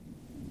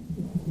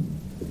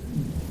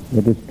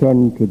Let us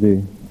turn to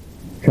the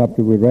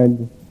chapter we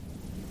read,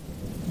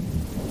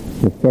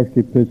 the first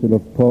epistle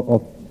of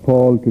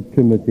Paul to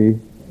Timothy,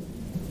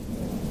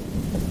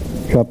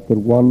 chapter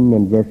 1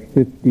 and verse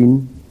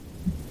 15.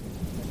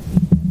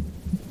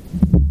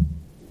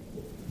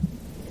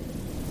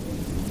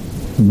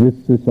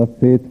 This is a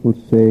faithful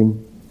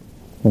saying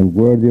and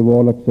worthy of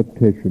all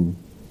acceptation,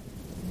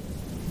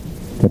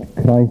 that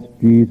Christ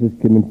Jesus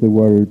came into the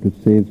world to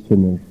save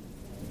sinners,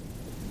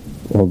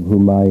 of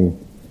whom I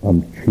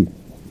am chief.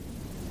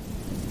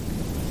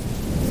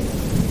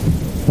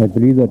 I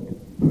believe that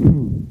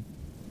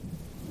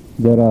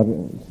there are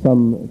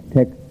some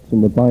texts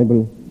in the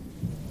Bible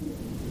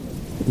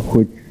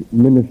which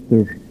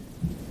ministers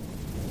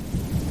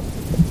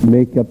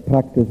make a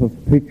practice of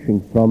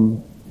preaching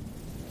from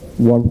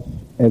once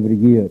every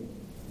year.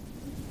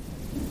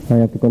 I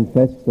have to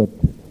confess that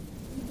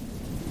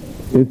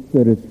if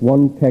there is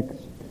one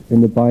text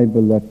in the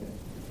Bible that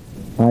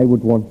I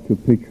would want to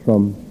preach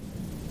from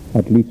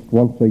at least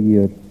once a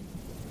year,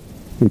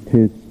 it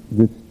is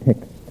this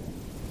text.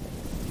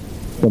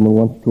 Someone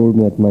once told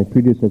me that my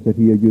predecessor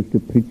here used to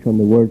preach on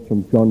the words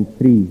from John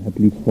 3 at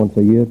least once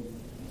a year.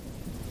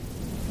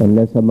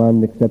 Unless a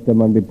man, except a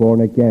man be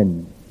born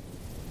again,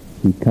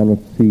 he cannot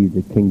see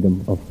the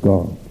kingdom of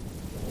God.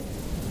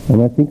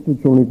 And I think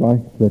it's only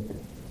right that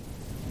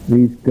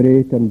these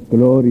great and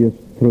glorious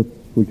truths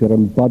which are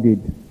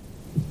embodied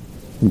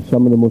in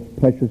some of the most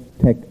precious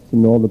texts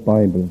in all the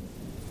Bible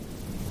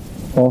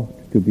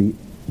ought to be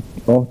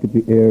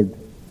aired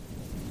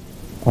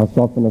as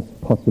often as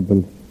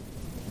possible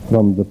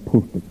from the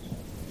pulpits.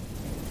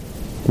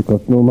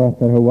 Because no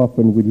matter how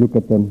often we look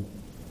at them,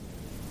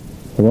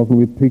 how often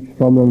we preach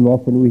from them, how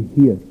often we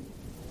hear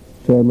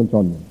sermons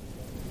on them,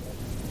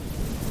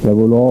 there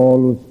will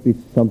always be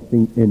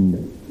something in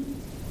them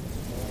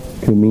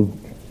to meet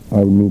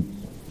our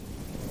needs.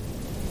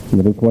 And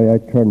that is why I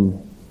turn,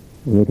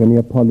 without any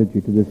apology,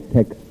 to this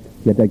text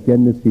yet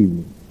again this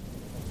evening.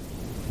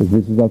 Because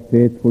this is a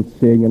faithful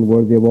saying and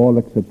worthy of all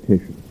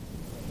acceptation,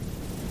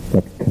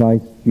 that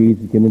Christ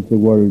Jesus came into the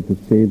world to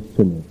save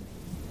sinners,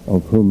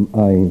 of whom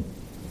I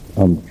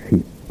am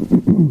chief.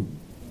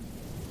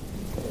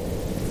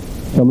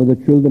 Some of the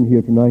children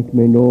here tonight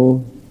may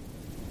know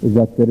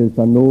that there is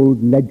an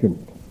old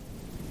legend,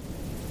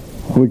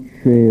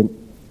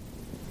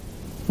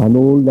 an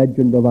old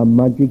legend of a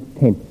magic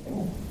tent,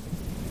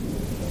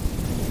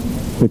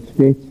 which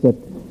states that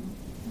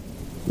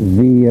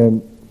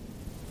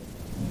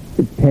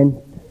the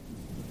tent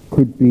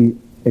could be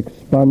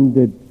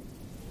expanded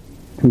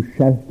to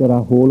shelter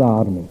a whole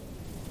army,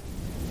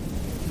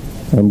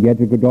 and yet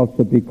it could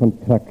also be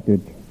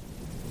contracted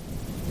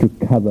to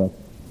cover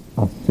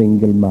a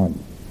single man.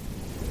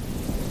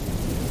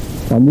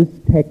 And this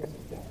text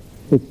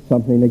is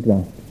something like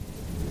that.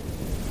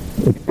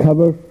 It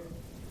covers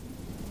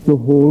the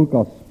whole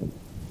gospel,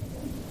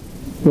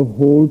 the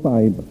whole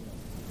Bible,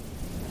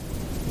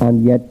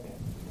 and yet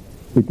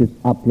it is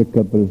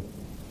applicable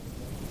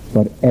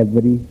for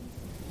every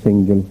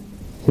single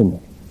sinner.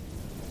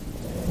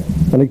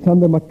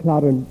 Alexander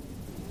MacLaren,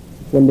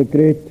 one of the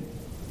great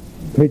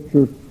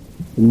preachers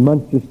in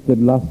Manchester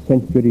last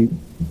century,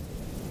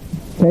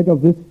 said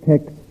of this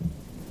text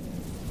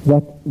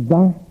that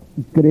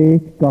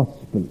great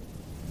gospel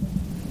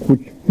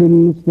which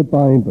fills the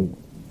Bible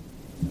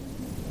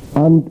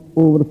and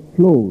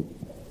overflows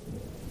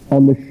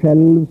on the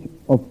shelves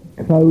of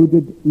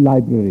crowded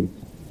libraries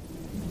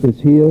is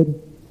here,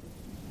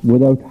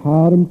 without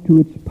harm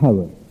to its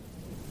power,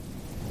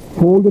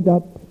 folded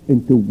up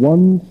into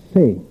one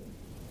saying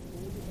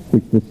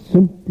which the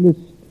simplest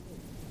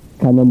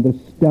can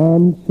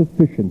understand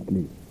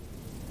sufficiently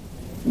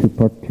to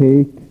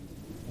partake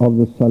of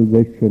the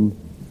salvation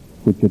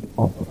which it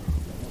offers.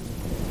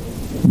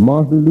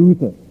 Martin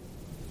Luther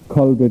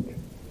called it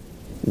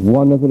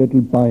one of the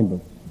little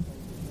Bibles,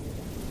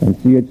 and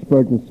C.H.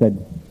 Spurgeon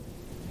said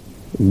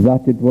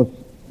that it was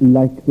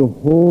like the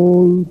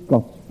whole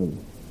gospel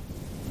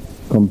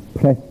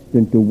compressed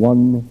into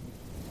one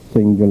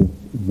single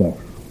verse.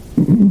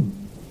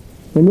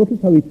 Now notice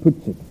how he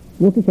puts it.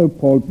 Notice how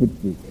Paul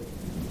puts it.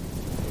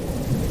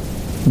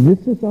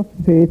 This is a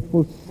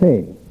faithful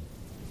saying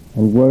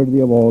and worthy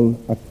of all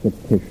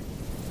acceptation.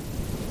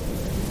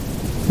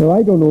 Now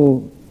I don't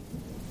know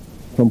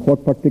from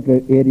what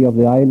particular area of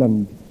the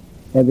island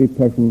every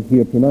person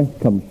here tonight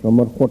comes from,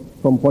 or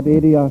from what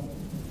area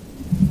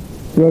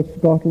throughout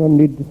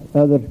Scotland and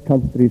other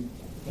countries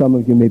some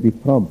of you may be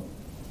from.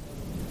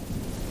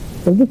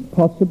 But it is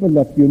possible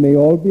that you may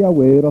all be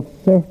aware of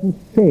certain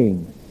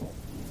sayings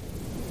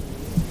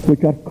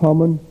which are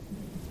common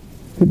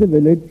to the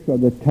village or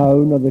the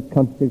town or the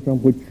country from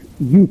which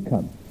you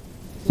come.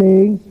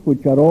 Sayings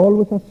which are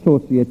always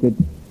associated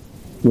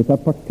with a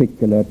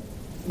particular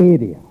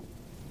area.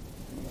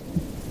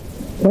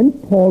 When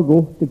Paul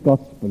wrote the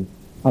Gospel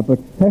about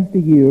 30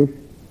 years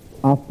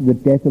after the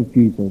death of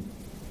Jesus,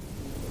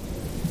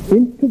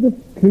 into the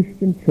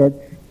Christian church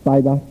by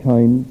that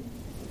time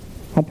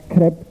had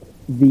crept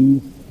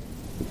these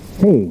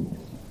sayings,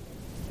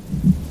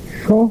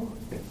 short,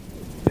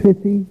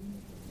 pithy,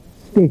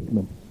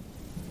 statements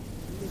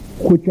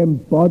which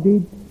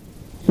embodied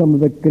some of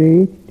the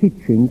great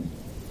teachings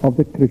of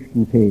the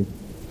Christian faith.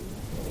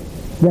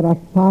 There are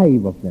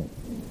 5 of them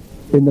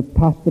in the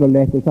pastoral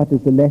letters, that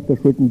is the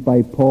letters written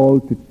by Paul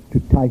to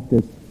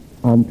Titus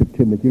and to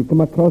Timothy. You'll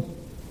come across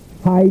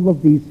 5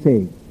 of these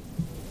sayings.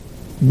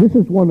 This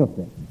is one of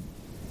them,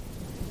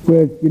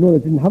 where, they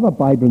didn't have a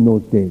Bible in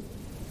those days.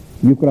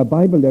 You've got a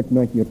Bible there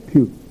tonight in your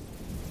pew.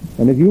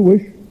 And if you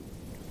wish,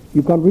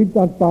 you can read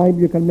that Bible,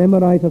 you can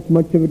memorize as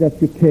much of it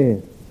as you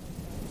care.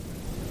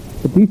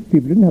 But these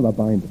people didn't have a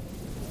Bible.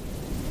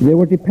 They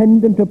were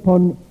dependent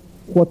upon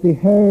what they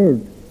heard,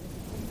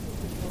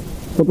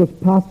 what was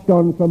passed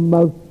on from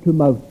mouth to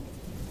mouth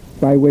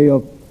by way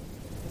of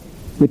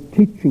the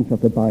teachings of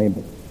the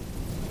Bible.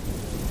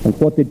 And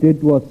what they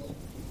did was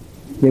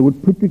they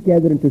would put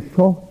together into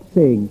short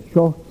sayings,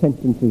 short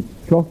sentences,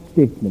 short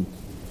statements,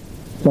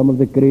 some of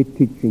the great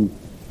teachings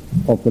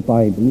of the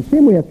Bible. In the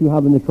same way as you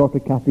have in the Shorter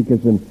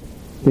Catechism,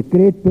 the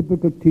great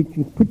biblical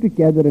teachings put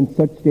together in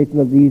such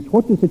statements as these.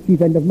 What is the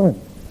chief end of man?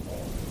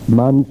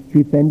 Man's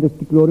chief end is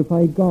to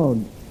glorify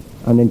God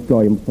and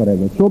enjoy him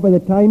forever. So by the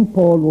time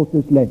Paul wrote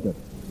this letter,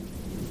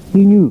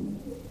 he knew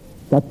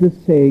that this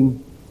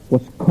saying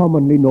was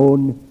commonly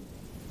known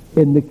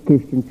in the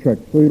Christian church.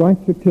 So he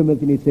writes to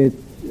Timothy and he says,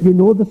 you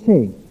know the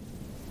saying,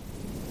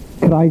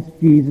 Christ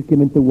Jesus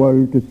came into the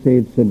world to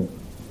save sinners.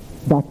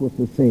 That was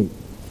the saying.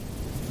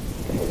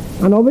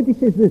 And of it he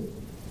says this,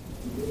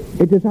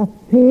 it is a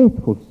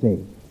faithful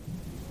saying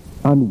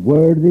and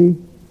worthy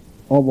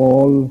of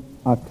all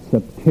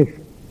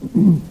acceptation.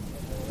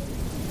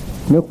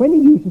 Now when he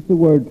uses the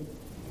word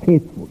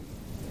faithful,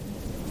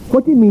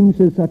 what he means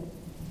is that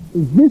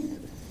this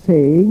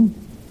saying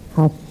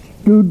has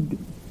stood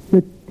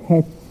the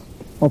test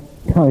of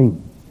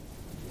time.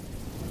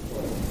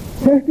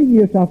 30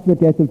 years after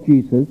the death of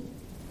Jesus,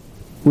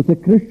 with the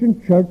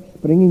Christian church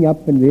springing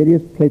up in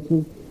various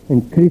places,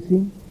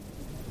 increasing,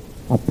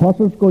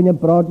 apostles going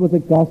abroad with the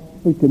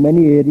gospel to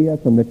many areas,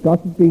 and the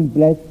gospel being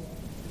blessed,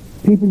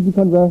 people being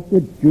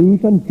converted,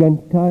 Jews and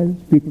Gentiles,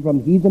 people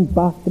from heathen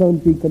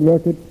backgrounds being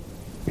converted,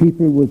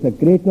 people with a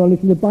great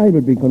knowledge of the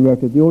Bible being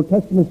converted, the Old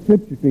Testament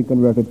scriptures being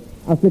converted.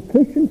 As the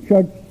Christian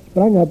church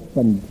sprang up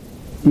and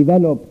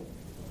developed,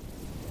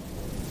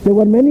 there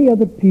were many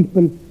other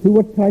people who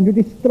were trying to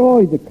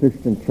destroy the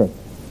Christian church.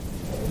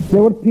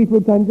 There were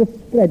people trying to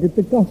discredit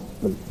the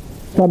gospel.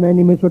 Some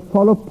enemies would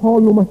follow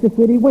Paul no matter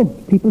where he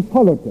went. People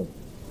followed him.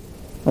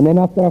 And then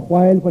after a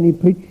while, when he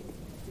preached,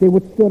 they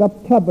would stir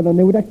up trouble and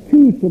they would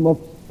accuse him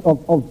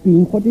of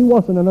being what he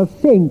wasn't and of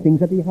saying things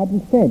that he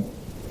hadn't said.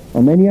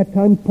 And many a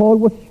time Paul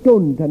was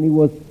stoned and he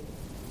was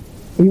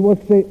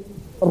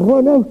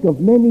run out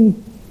of many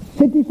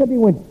cities that he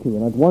went to.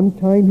 And at one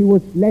time he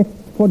was left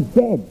for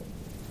dead.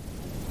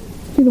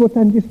 See, they were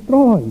trying to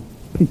destroy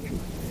preachers.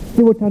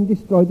 They were trying to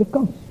destroy the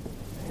gospel.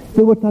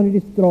 They were trying to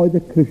destroy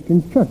the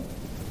Christian church.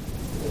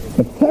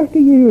 But 30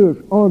 years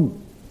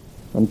on,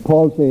 and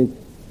Paul says,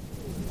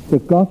 the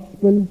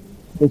gospel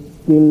is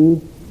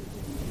still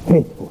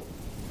faithful.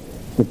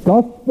 The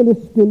gospel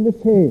is still the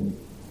same.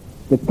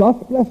 The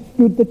gospel has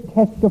stood the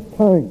test of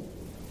time.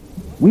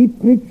 We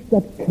preach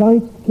that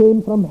Christ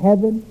came from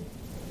heaven,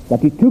 that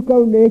he took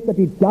our place, that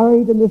he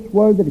died in this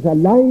world, that he's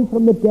alive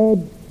from the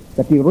dead,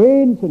 that he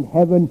reigns in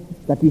heaven,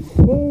 that he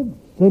saved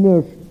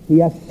sinners, he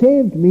has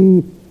saved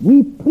me.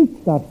 We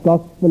preach that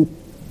gospel,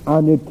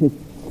 and it is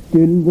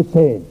still the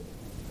same.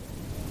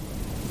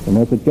 And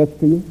I suggest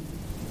to you,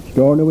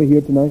 Stornoway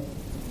here tonight,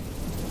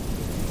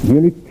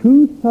 nearly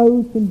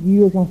 2,000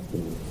 years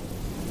afterwards,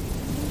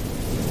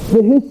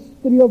 the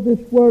history of this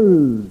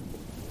world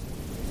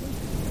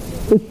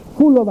is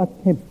full of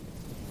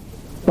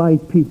attempts by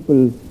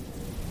people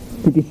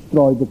to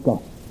destroy the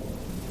gospel.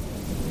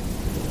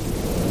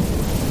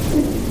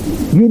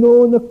 You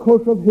know, in the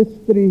course of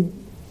history,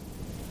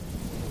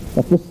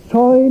 that the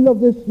soil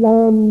of this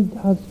land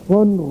has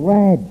run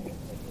red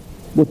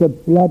with the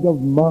blood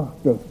of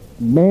martyrs,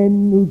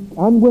 men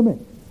and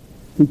women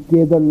who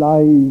gave their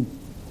lives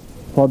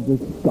for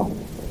this gospel.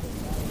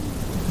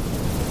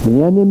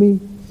 The enemy,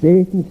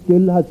 Satan,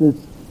 still has his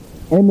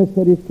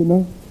emissaries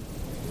tonight.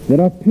 There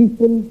are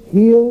people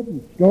here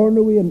in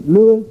Stornoway and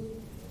Lewis,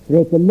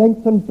 throughout the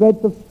length and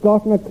breadth of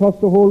Scotland, across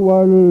the whole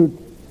world,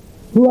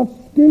 who are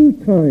still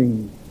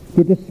trying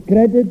to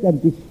discredit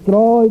and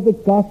destroy the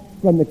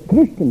gospel and the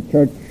Christian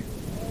church.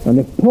 And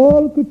if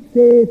Paul could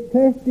say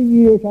 30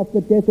 years after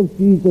the death of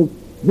Jesus,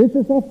 this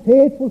is a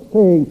faithful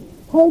saying,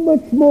 how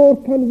much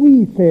more can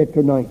we say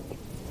tonight?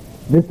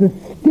 This is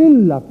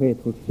still a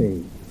faithful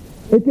saying.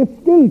 It is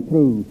still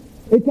true.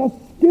 It has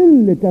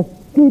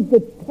stood the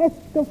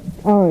test of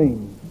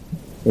time.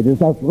 It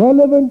is as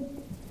relevant,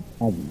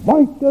 as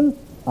vital,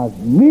 as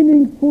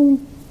meaningful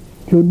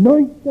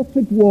tonight as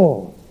it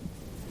was.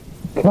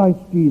 Christ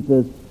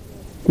Jesus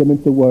came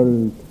into the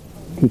world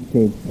to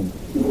save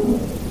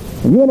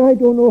sinners. And you and I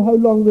don't know how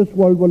long this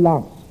world will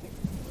last.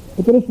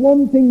 But there is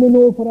one thing we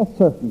know for a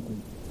certainty.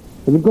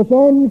 If it goes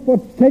on for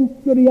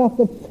century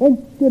after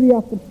century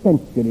after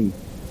century,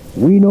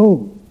 we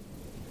know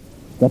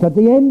that at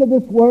the end of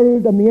this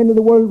world, and the end of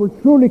the world will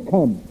surely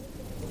come,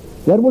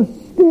 there will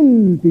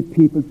still be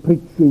people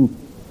preaching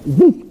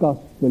this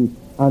gospel,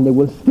 and they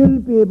will still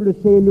be able to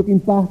say, looking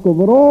back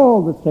over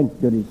all the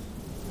centuries,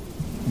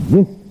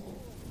 this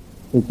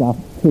is our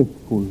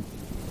faithful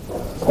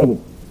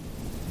saying.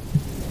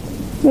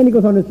 Then he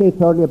goes on to say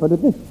thirdly about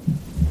it this: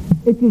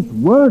 it is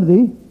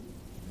worthy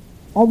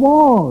of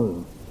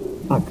all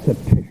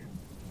acceptation.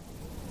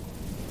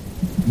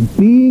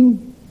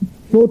 Being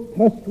so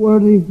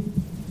trustworthy,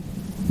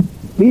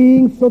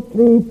 being so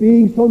true,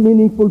 being so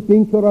meaningful,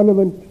 being so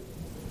relevant,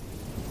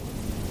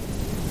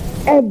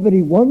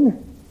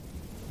 everyone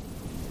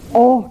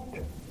ought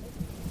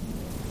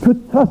to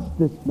trust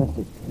this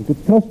message, and to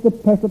trust the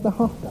person at the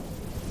heart of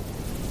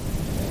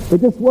it.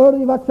 It is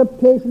worthy of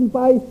acceptation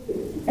by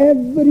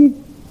every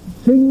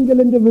single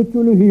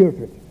individual who hears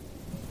it.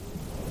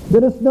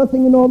 There is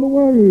nothing in all the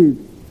world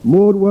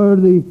more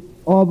worthy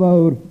of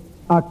our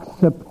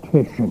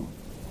acceptation.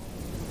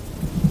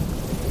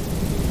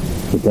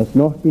 It has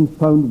not been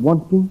found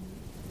wanting.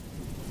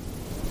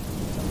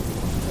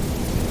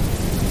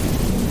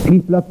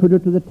 People have put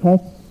it to the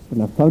test and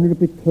have found it to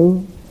be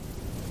true.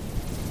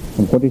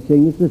 And what he's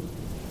saying is this: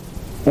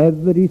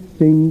 every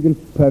single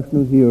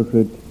person who hears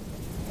it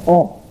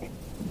ought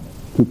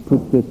to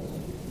put this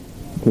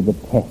to the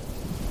test.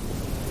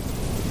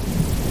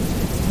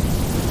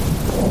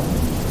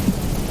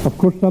 Of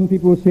course, some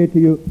people will say to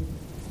you,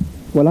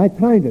 well, I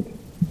tried it,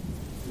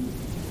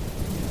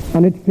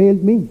 and it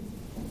failed me.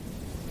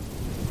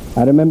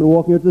 I remember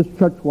walking out to this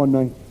church one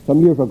night,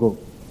 some years ago.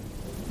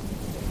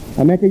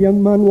 I met a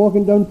young man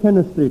walking down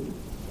Tennis Street,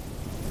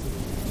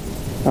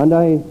 and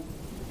I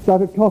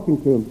started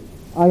talking to him.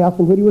 I asked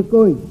him where he was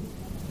going.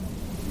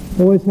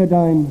 So I said,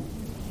 I'm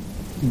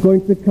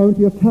going to the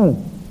county of Carrick.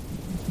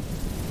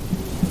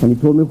 And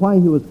he told me why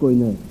he was going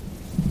there.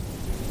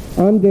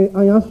 And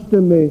I asked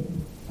him,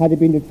 had he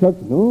been to church?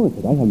 No, I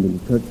said, I haven't been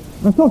to church.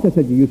 I thought I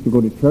said you used to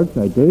go to church.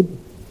 I did.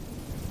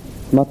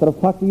 Matter of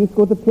fact, he used to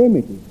go to prayer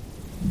meetings.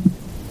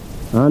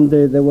 And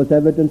there was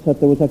evidence that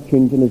there was a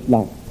change in his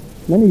life.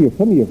 Some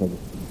years ago.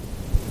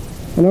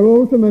 And I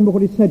always remember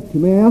what he said to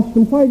me. I asked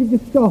him, why did you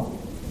stop?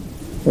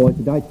 Oh, I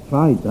said, I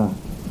tried that.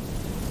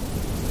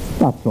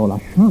 That's all a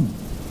sham.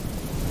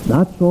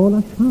 That's all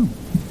a sham.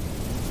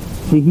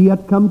 See, he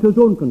had come to his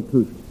own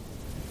conclusion.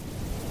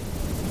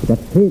 But that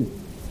failed.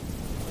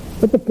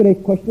 But the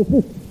great question is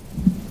this: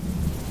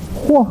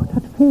 what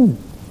had failed?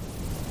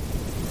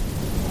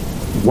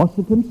 Was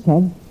it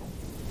himself,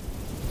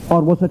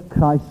 or was it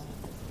Christ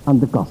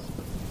and the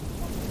gospel?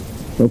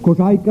 So, of course,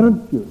 I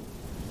grant you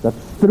that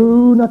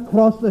strewn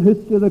across the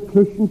history of the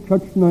Christian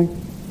church tonight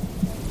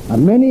are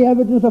many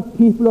evidence of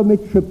people who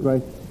made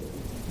shipwright,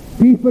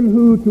 people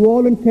who, to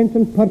all intents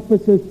and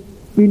purposes,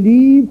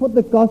 believed what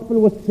the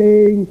gospel was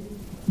saying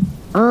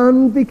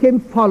and became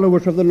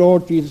followers of the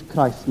Lord Jesus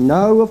Christ.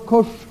 Now, of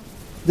course,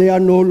 they are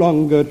no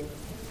longer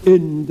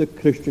in the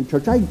Christian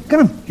church. I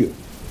grant you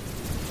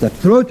that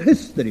throughout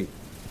history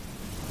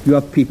you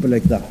have people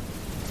like that.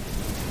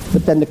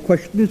 But then the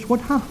question is,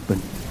 what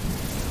happened?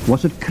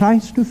 Was it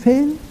Christ who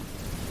failed?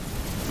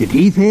 Did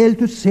he fail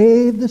to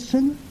save the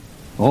sinner?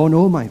 Oh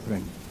no, my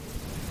friend.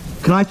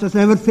 Christ has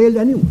never failed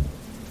anyone.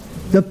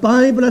 The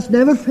Bible has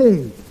never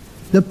failed.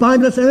 The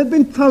Bible has never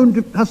been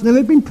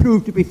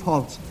proved to be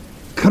false.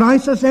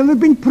 Christ has never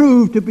been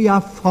proved to be a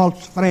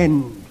false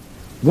friend,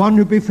 one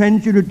who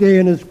befriends you today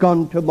and is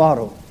gone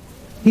tomorrow.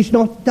 He's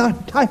not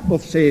that type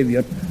of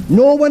Savior.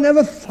 No one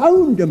ever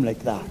found him like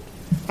that.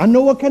 And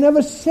no one can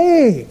ever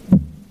say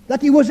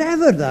that he was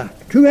ever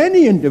that to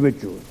any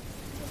individual.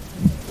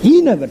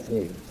 He never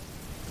fails.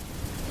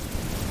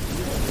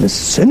 The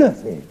sinner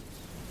fails.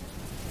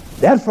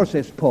 Therefore,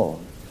 says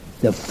Paul,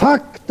 the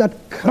fact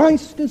that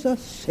Christ is a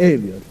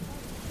Savior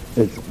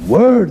is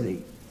worthy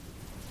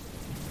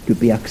to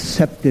be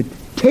accepted,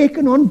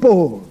 taken on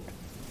board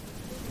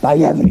by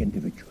every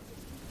individual,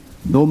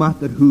 no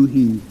matter who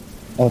he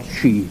or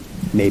she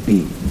may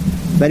be.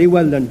 Very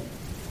well then,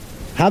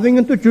 having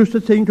introduced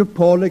the thing to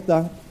Paul like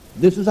that,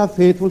 this is a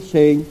faithful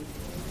saying,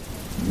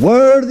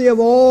 worthy of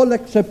all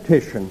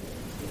acceptation.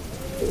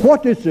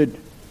 What is it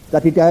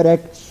that he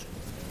directs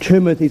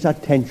Timothy's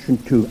attention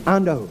to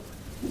and out?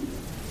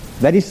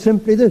 Very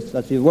simply this,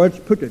 as the words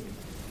put it: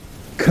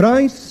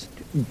 Christ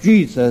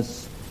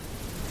Jesus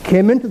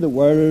came into the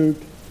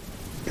world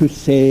to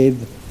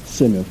save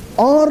sinners.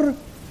 Or,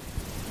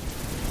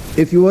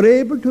 if you were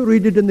able to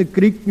read it in the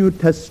Greek New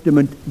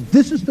Testament,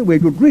 this is the way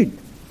it would read: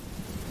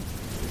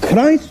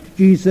 Christ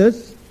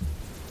Jesus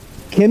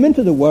came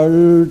into the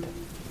world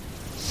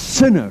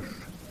sinners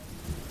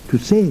to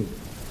save.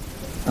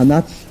 And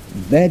that's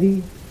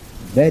very,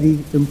 very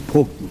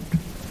important.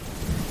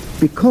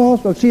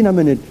 Because, we'll see in a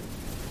minute,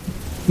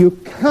 you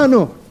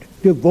cannot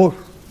divorce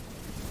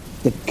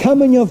the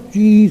coming of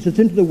Jesus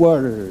into the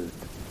world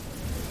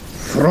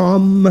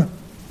from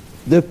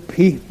the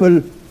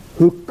people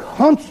who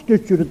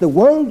constituted the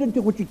world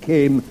into which he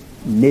came,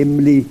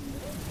 namely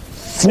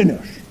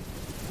sinners.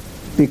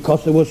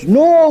 Because there was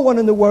no one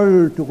in the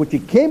world to which he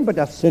came but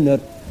a sinner,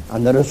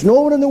 And there is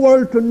no one in the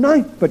world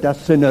tonight but a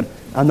sinner,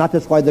 and that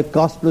is why the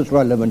gospel is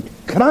relevant.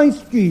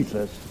 Christ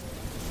Jesus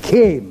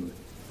came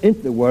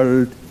into the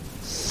world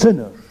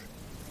sinners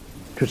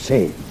to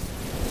save.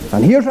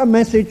 And here's a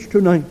message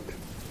tonight.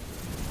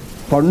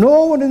 For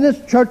no one in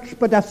this church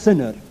but a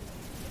sinner.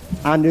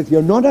 And if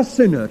you're not a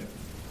sinner,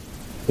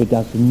 it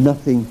has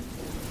nothing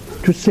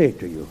to say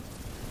to you.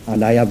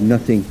 And I have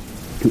nothing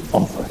to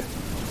offer.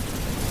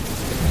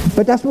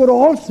 But as we're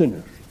all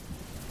sinners,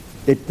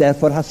 it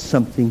therefore has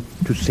something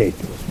to say to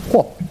us.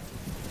 What?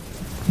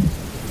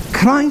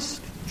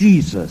 Christ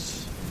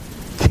Jesus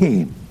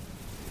came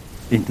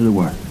into the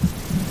world.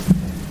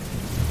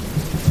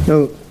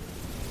 Now,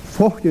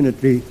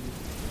 fortunately,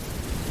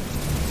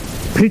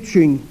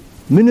 preaching,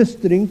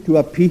 ministering to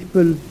a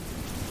people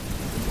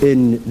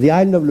in the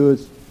island of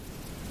Lewis,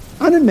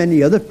 and in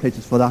many other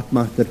places for that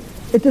matter,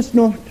 it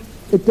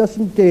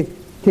doesn't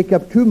take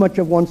up too much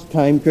of one's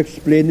time to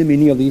explain the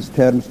meaning of these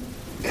terms.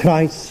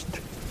 Christ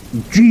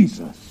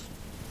Jesus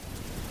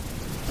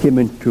came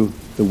into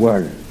the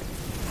world.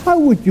 How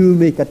would you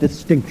make a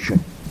distinction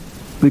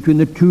between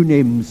the two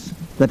names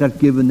that are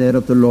given there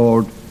of the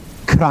Lord?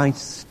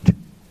 Christ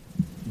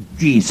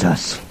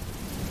Jesus.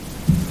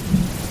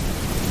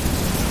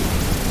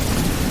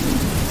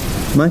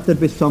 Might there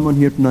be someone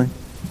here tonight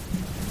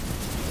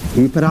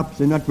who perhaps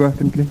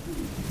inadvertently,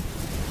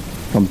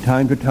 from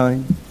time to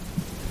time,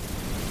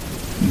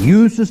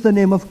 uses the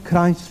name of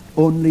Christ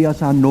only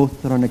as an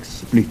oath or an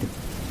expletive?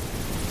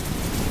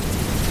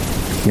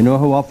 You know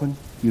how often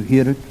you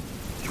hear it,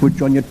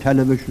 switch on your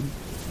television,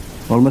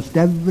 almost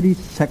every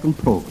second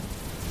program,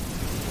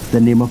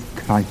 the name of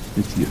Christ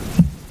is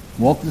used.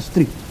 Walk the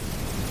street,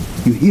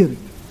 you hear it,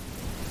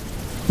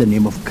 the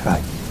name of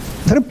Christ.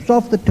 Trips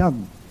off the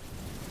tongue.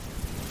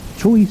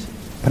 So easy.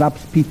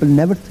 Perhaps people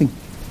never think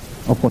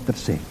of what they're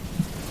saying.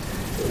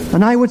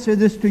 And I would say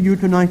this to you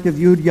tonight, if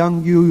you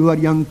who are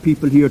young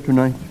people here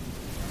tonight,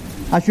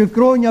 as you're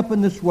growing up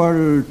in this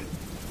world,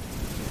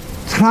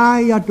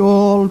 try at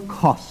all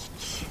costs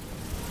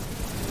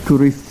to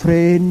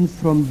refrain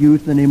from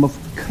using the name of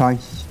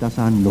Christ as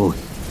an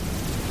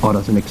oath or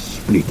as an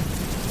expletive.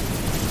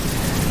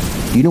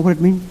 Do you know what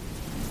it means?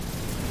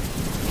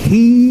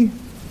 He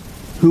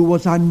who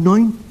was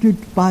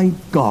anointed by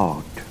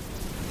God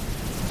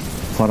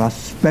for a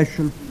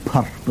special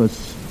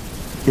purpose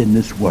in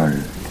this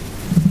world.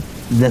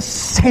 The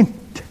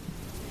sent,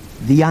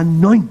 the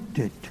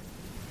anointed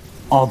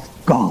of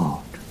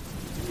God.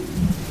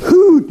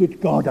 Who did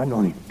God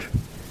anoint?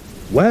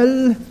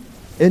 Well,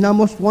 in a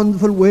most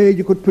wonderful way,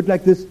 you could put it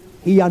like this: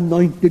 He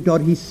anointed, or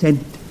He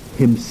sent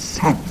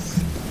Himself.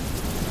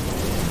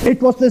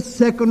 It was the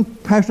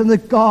second person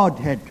of the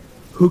Godhead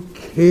who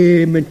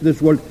came into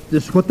this world.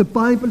 This is what the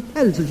Bible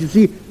tells us. You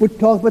see, we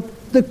talk about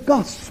the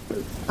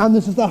gospel, and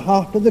this is the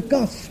heart of the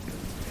gospel.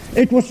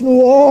 It was no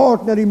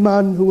ordinary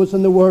man who was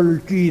in the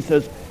world,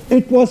 Jesus.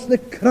 It was the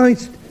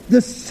Christ,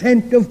 the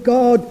sent of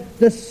God,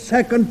 the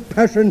second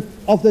person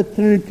of the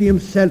Trinity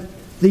Himself,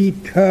 the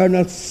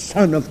eternal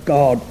Son of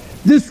God.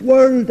 This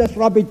world, as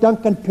Rabbi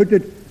Duncan put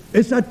it,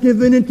 is a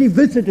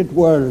divinity-visited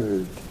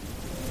world.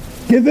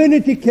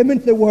 Divinity came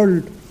into the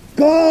world.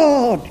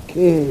 God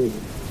came.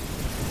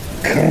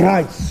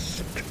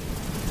 Christ,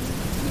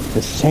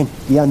 the sent,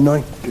 the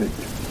anointed.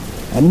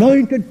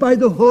 Anointed by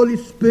the Holy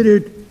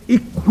Spirit,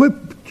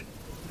 equipped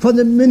for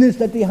the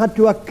ministry that He had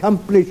to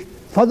accomplish,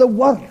 for the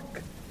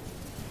work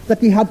that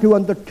He had to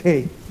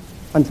undertake,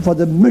 and for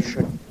the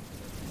mission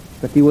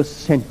that He was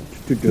sent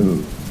to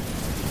do.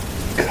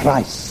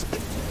 Christ,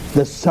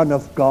 the Son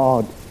of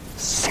God,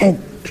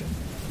 sent.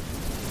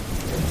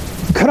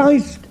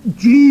 Christ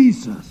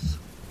Jesus.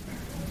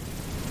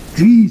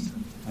 Jesus.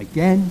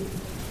 Again,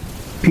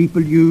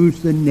 people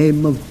use the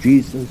name of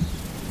Jesus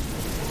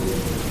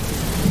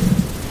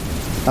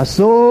as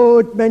though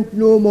it meant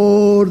no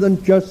more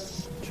than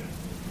just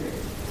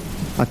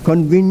a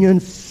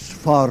convenience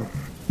for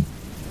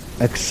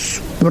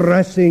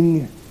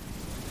expressing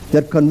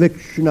their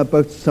conviction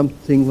about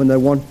something when they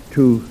want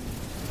to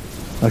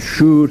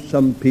assure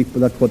some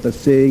people that what they're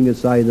saying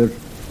is either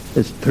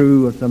is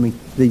true or something.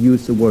 They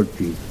use the word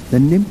Jesus. The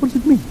name, what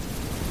does it mean?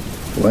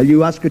 Well,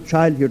 you ask a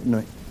child here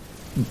tonight,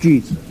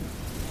 Jesus.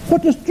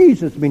 What does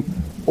Jesus mean?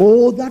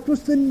 Oh, that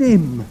was the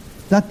name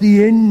that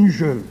the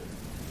angel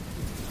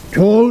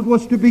told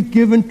was to be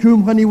given to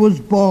him when he was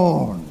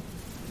born.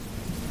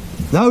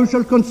 Thou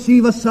shalt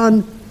conceive a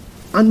son,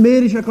 and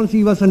Mary shall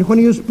conceive a son. When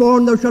he is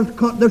born, thou shalt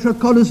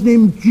call his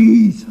name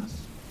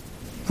Jesus,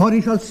 for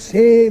he shall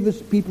save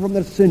his people from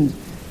their sins.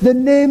 The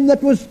name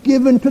that was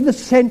given to the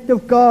sent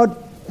of God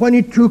when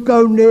He took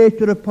our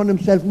nature upon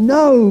Himself.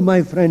 Now,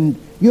 my friend,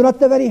 you're at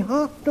the very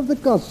heart of the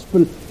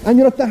gospel, and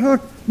you're at the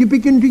heart. You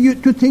begin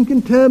to think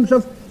in terms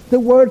of the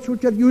words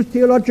which are used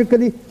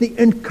theologically: the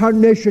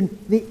incarnation,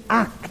 the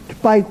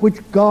act by which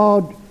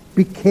God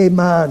became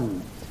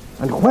man.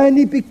 And when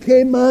He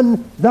became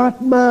man,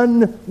 that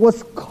man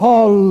was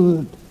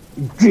called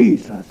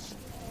Jesus.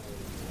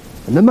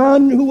 And the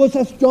man who was,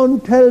 as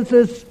John tells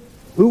us,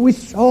 who we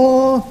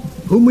saw,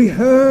 whom we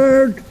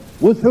heard,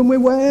 with whom we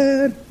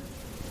were,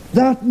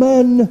 that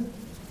man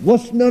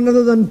was none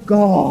other than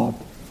God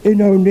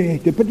in our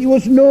nature, but he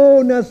was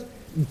known as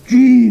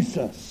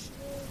Jesus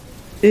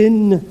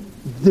in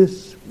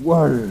this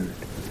world.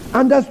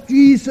 And as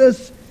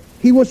Jesus,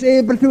 he was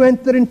able to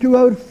enter into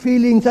our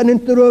feelings and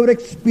into our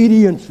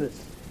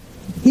experiences.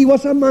 He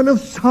was a man of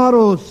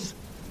sorrows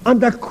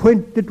and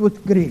acquainted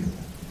with grief.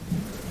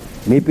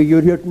 Maybe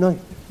you're here tonight.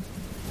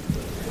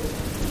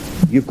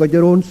 You've got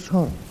your own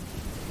sorrow.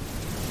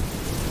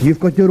 You've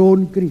got your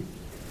own grief.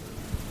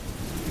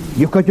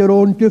 You've got your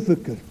own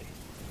difficulty.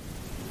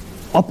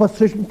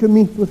 Opposition to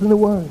meet with in the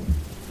world.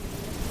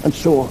 And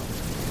so on.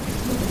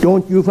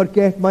 Don't you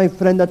forget, my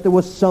friend, that there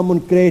was someone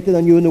greater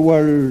than you in the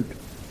world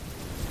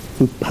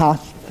who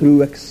passed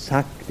through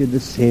exactly the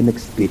same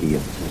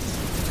experiences.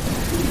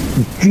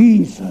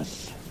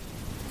 Jesus.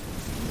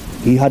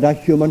 He had a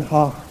human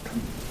heart.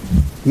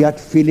 He had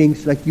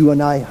feelings like you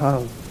and I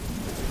have.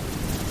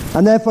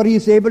 And therefore he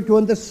is able to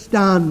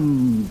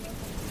understand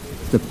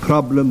the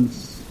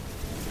problems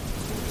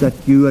that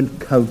you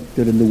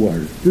encounter in the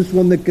world. This is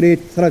one of the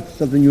great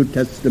thrusts of the New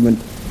Testament.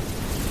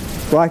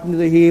 Writing to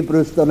the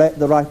Hebrews, the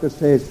writer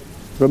says,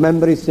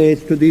 remember, he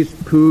says, to these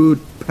poor,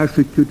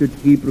 persecuted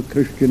Hebrew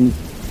Christians,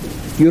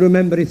 you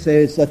remember, he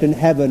says, that in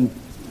heaven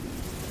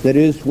there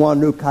is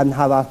one who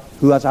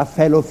has a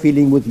fellow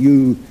feeling with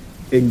you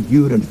in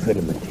your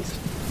infirmities.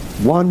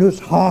 One whose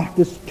heart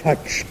is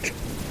touched.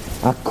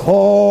 A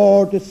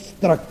chord is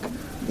struck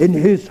in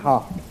his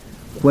heart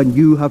when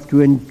you have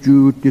to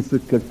endure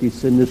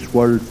difficulties in this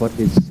world for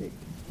his sake.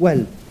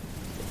 Well,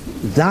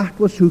 that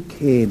was who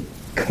came.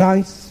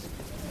 Christ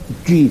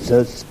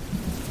Jesus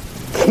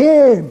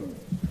came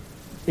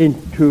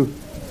into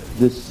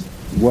this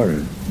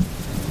world.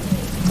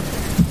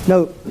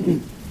 Now,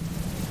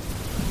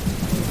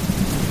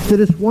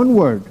 there is one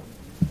word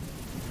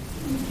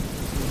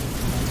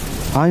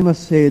I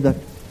must say that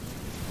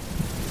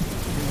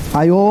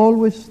I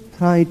always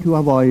try to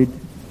avoid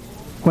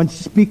when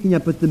speaking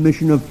about the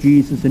mission of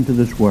Jesus into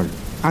this world.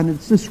 And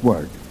it's this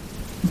word.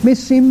 It may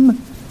seem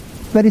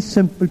very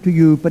simple to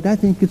you, but I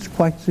think it's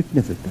quite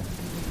significant.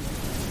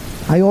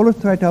 I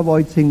always try to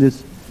avoid saying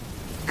this: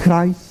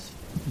 Christ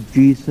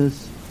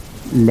Jesus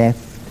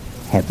left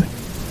heaven.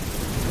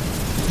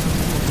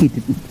 He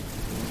didn't.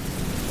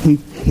 He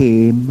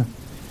came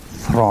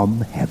from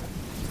heaven.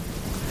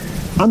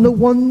 And the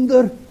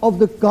wonder of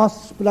the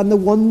gospel and the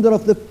wonder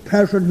of the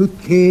person who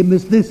came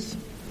is this: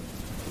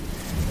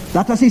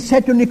 that as he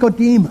said to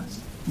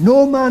Nicodemus,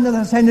 no man that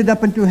ascended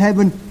up into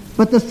heaven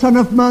but the Son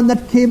of Man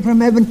that came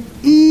from heaven,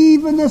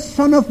 even the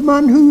Son of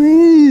Man who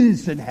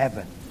is in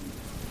heaven.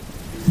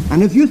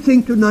 And if you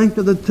think tonight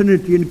of the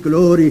Trinity in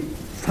glory,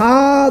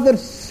 Father,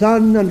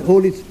 Son, and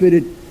Holy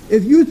Spirit,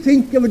 if you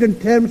think of it in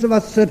terms of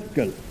a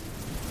circle,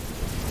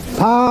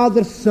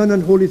 Father, Son,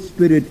 and Holy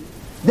Spirit,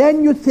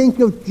 then you think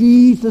of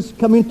Jesus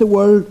coming to the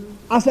world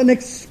as an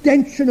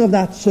extension of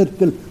that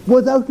circle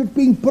without it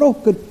being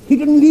broken. He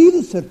didn't leave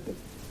the circle.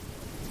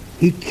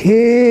 He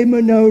came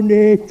in our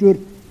nature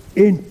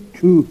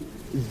into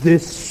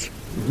this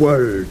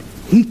world.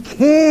 He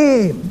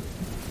came.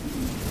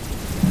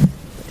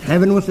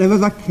 Heaven was never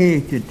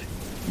vacated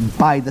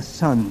by the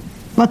Son.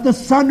 But the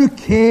Son who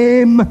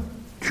came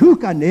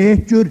took a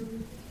nature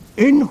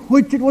in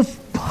which it was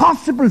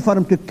possible for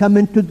him to come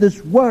into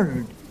this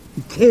world.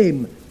 He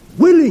came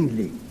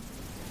willingly,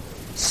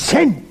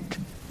 sent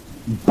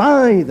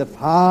by the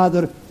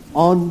Father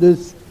on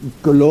this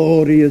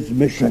glorious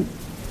mission.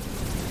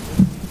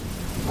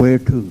 Where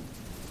to?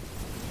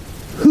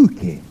 Who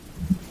came?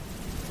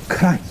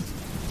 Christ.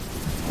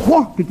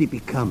 What did he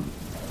become?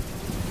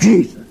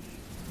 Jesus.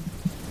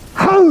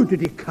 How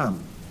did he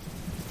come?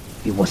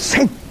 He was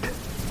sent.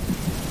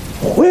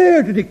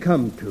 Where did he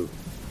come to?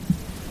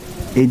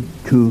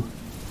 Into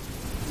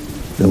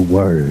the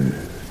world.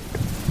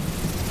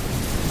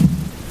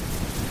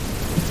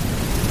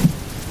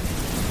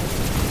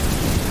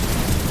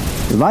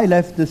 If I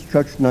left this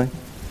church tonight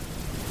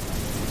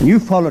and you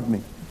followed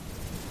me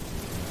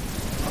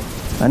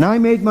and I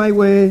made my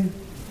way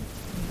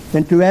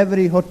into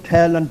every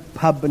hotel and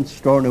pub and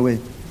store in a way,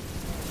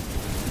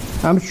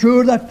 I'm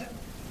sure that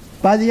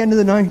by the end of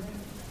the night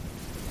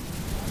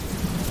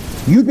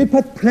you'd be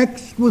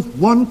perplexed with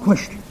one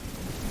question: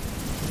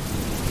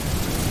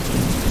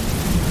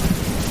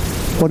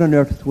 what on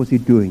earth was he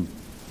doing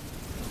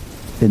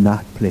in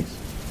that place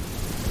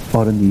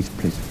or in these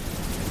places?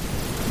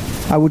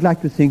 I would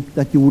like to think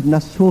that you wouldn't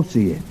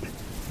associate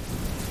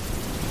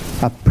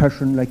a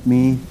person like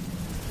me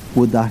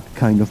with that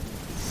kind of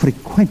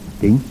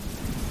frequenting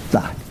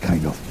that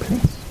kind of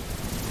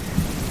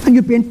place. And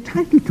you'd be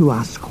entitled to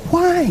ask,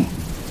 why?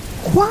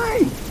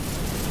 Why?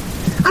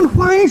 And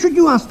why should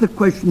you ask the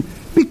question?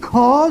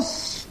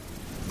 Because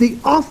the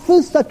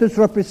office that is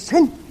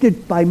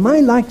represented by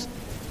my likes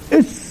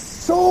is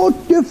so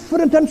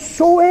different and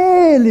so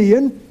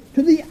alien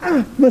to the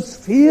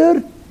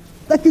atmosphere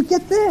that you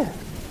get there.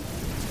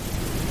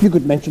 You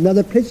could mention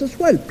other places as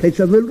well, places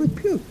of ill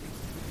repute.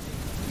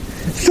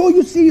 So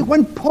you see,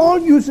 when Paul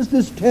uses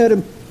this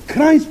term,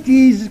 Christ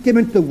Jesus came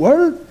into the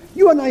world,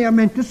 you and I are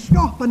meant to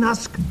stop and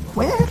ask,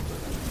 where?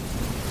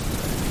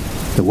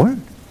 The Word.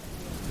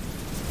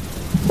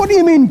 What do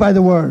you mean by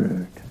the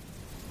Word?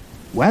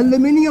 Well, the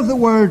meaning of the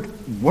word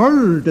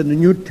world in the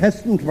New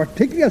Testament,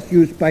 particularly as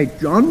used by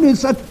John,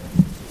 is that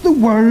the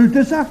world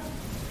is an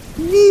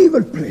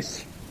evil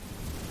place.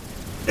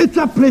 It's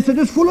a place that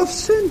is full of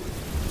sin,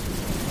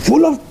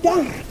 full of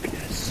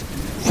darkness,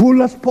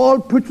 full, as Paul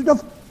puts it,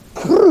 of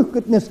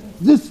crookedness,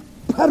 this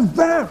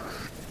perverse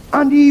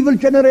and evil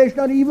generation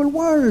and evil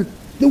world.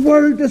 The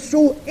world is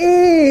so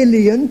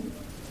alien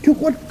to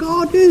what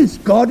God is.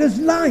 God is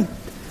light.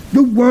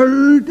 The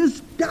world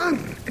is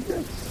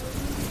darkness.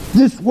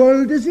 This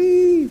world is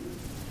evil.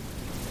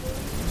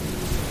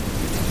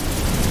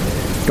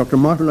 Dr.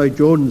 Martin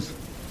Lloyd-Jones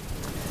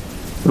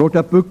wrote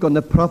a book on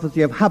the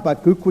prophecy of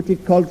Habakkuk, which he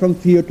called From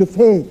Fear to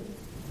Faith.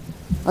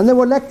 And there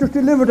were lectures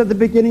delivered at the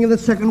beginning of the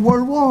Second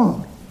World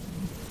War.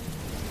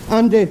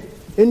 And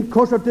in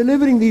course of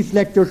delivering these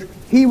lectures,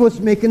 he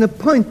was making a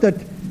point that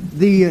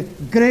the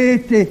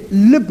great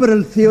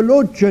liberal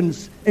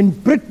theologians in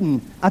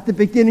Britain at the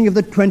beginning of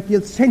the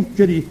 20th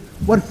century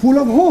were full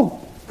of hope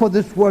for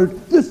this world.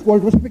 This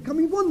world was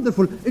becoming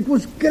wonderful. It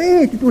was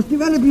great. It was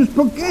developing. It was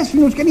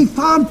progressing. It was getting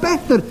far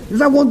better. It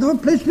was a wonderful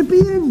place to be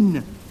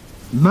in.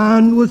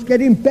 Man was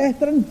getting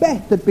better and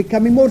better,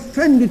 becoming more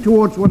friendly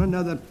towards one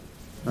another.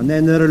 And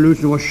then their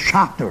illusion was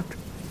shattered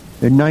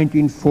in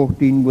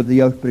 1914 with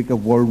the outbreak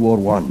of World War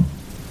I.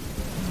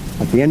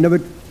 At the end of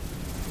it,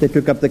 they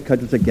took up the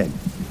cudgels again.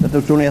 That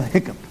was only a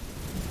hiccup.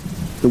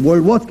 The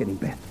world was getting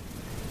better.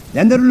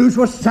 Then their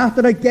illusion was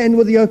shattered again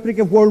with the outbreak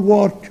of World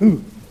War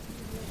II.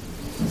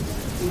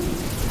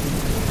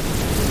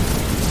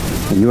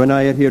 And you and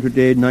I are here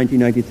today in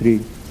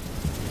 1993.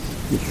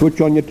 You switch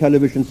on your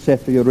television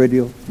set or your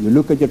radio, you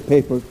look at your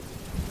paper.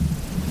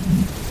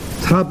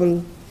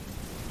 Trouble,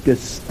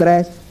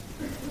 distress,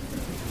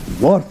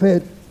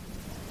 warfare,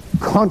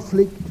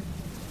 conflict,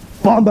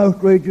 bomb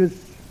outrages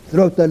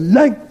throughout the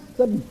length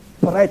and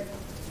breadth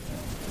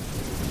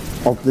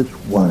of this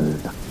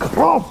world,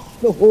 across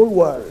the whole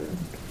world.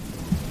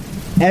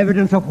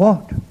 Evidence of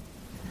what?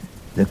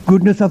 The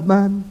goodness of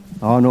man?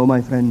 Oh no,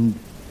 my friend,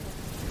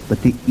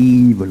 but the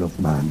evil of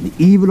man, the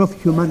evil of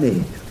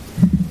humanity,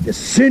 the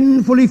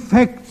sinful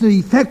effects, the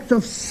effects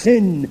of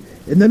sin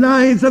in the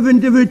lives of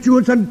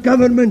individuals and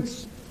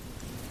governments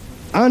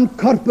and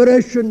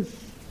corporations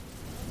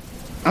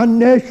and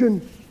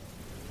nations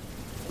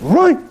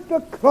right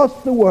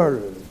across the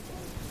world.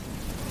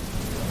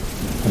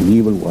 An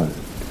evil world,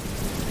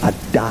 a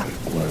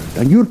dark world,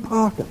 and you're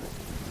part of it.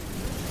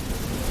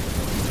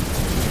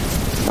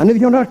 And if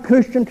you're not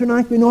Christian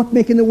tonight, we're not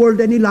making the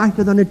world any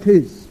lighter than it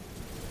is.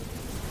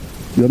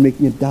 You're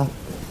making it darker.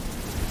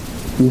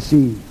 You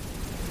see,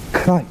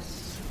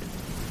 Christ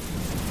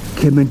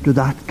came into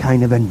that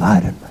kind of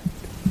environment.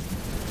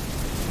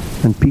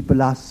 And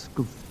people ask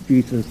of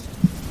Jesus,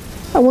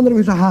 I wonder if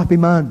he's a happy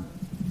man.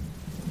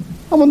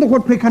 I wonder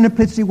what kind of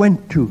place he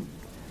went to.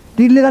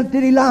 Did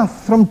he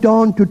laugh from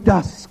dawn to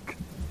dusk?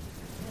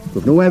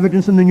 There's no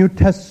evidence in the New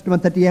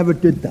Testament that he ever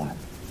did that.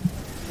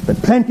 But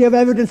plenty of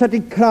evidence that he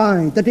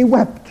cried, that he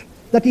wept,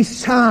 that he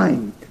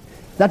sighed,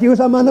 that he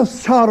was a man of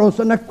sorrows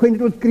and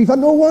acquainted with grief.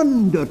 And no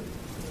wonder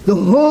the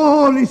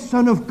Holy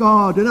Son of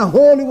God, with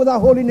a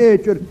holy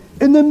nature,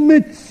 in the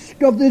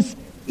midst of this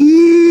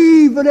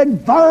evil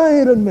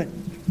environment,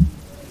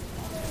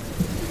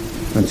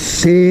 and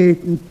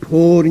Satan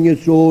pouring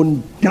his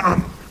own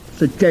dark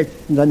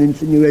suggestions and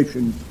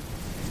insinuations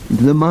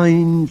into the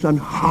minds and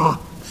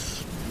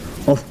hearts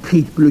of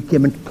people who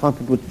came into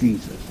contact with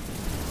Jesus.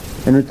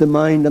 And it's the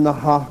mind and the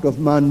heart of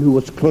man who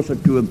was closer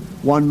to him,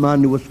 one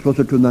man who was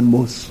closer to him than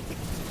most,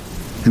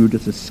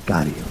 Judas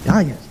Iscariot.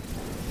 Ah, yes.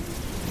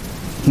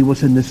 He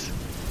was in this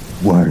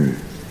world.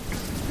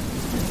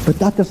 But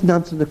that doesn't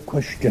answer the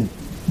question,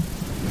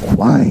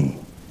 why?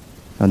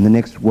 And the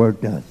next word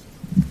does.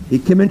 He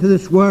came into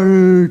this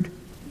world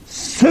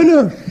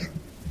sinners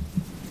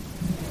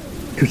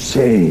to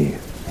save.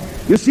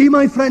 You see,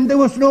 my friend, there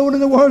was no one in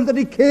the world that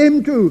he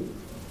came to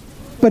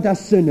but a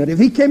sinner. If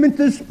he came into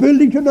this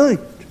building tonight,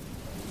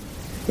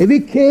 if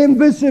he came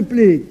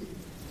visibly,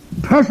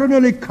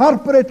 personally,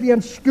 corporately,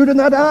 and stood in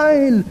that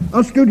aisle,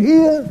 or stood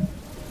here,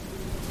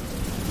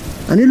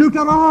 and he looked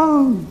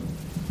around,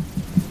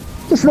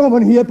 there's no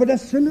one here but a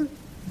sinner.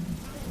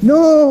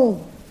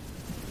 No.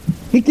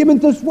 He came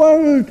into this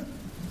world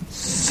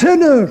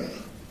sinners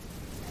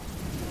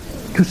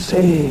to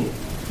save.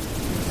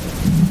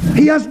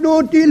 He has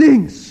no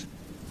dealings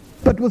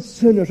but with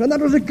sinners. And that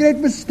was a great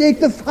mistake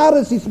the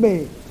Pharisees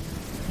made.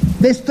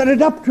 They stood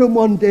it up to him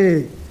one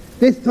day.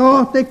 They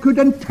thought they could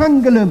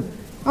entangle him,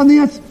 and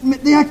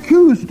they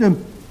accused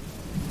him.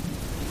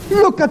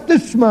 Look at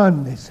this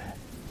man, they said.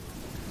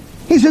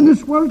 He's in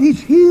this world, he's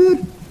here,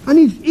 and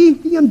he's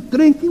eating and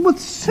drinking with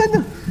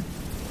sinners.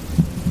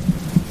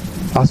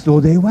 As though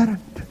they weren't.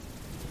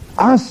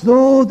 As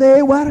though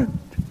they weren't.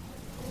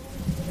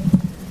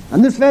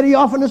 And this very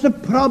often is a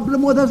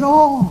problem with us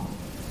all.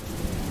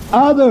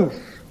 Others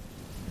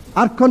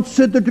are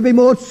considered to be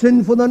more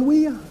sinful than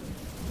we are.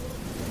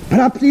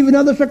 Perhaps even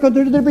others are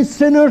considered to be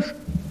sinners,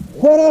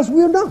 whereas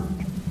we're not.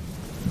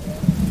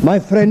 My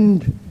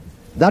friend,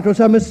 that was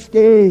a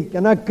mistake,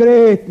 and a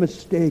great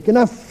mistake, and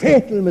a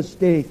fatal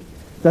mistake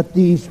that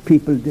these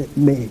people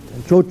made.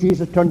 And so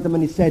Jesus turned to them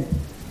and he said,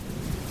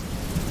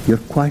 you're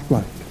quite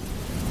right.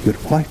 You're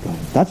quite right.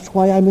 That's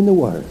why I'm in the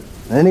world.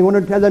 And then he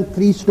wanted to tell them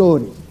 3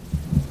 stories.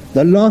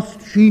 The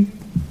lost sheep,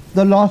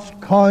 the lost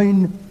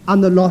coin,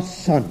 and the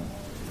lost son.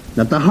 And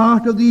at the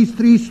heart of these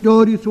 3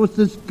 stories was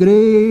this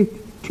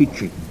great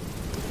teaching.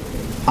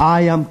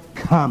 I am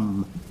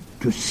come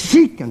to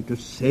seek and to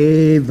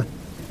save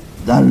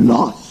the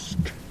lost.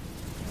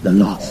 The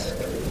lost.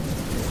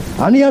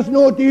 And he has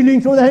no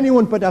dealings with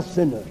anyone but a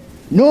sinner.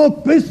 No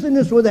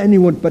business with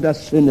anyone but a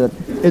sinner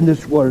in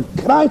this world.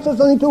 Christ has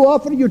nothing to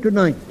offer you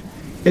tonight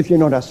if you're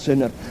not a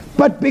sinner.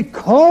 But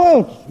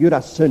because you're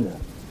a sinner,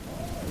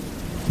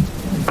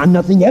 and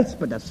nothing else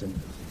but a sinner,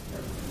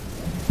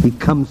 he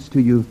comes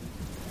to you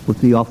with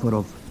the offer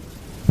of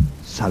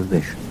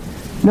salvation.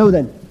 Now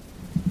then,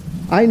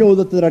 I know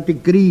that there are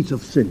degrees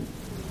of sin.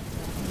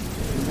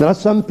 There are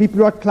some people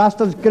who are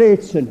classed as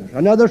great sinners,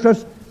 and others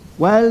as,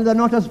 well, they're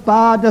not as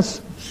bad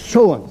as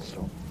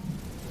so-and-so.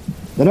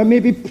 There are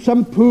maybe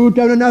some poor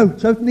down and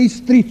outs out in these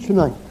streets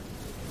tonight.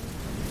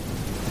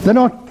 They're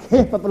not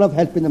capable of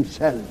helping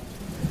themselves.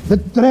 The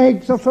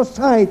dregs of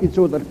society,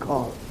 so they're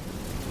called.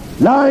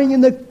 Lying in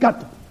the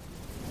gutter.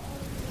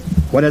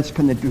 What else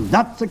can they do?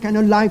 That's the kind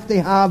of life they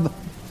have.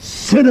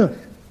 Sinners.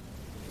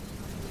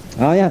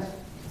 Ah, yes.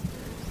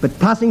 But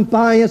passing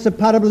by, as the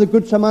parable of the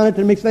Good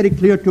Samaritan makes very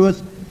clear to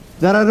us,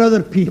 there are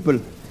other people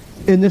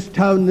in this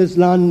town, this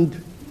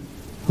land,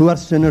 who are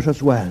sinners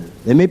as well.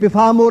 They may be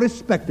far more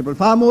respectable,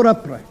 far more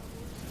upright.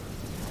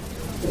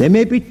 They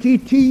may be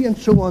TT and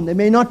so on. They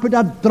may not put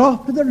a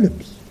drop to their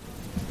lips.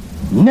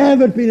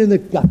 Never been in the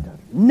gutter.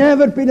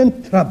 Never been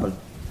in trouble.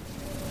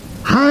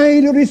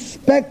 Highly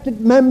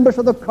respected members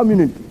of the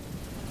community.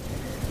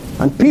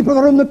 And people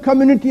from the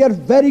community are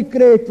very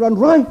grateful, and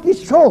rightly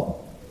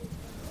so.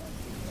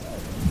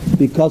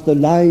 Because the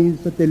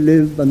lives that they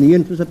live and the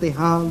interests that they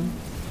have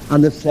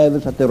and the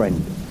service that they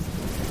render.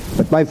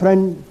 But my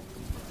friend,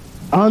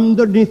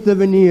 underneath the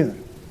veneer,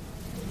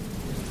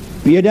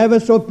 be it ever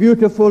so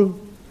beautiful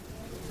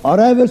or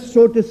ever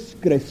so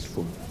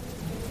disgraceful,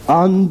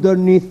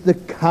 underneath the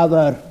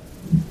cover,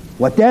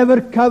 whatever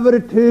cover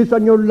it is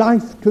on your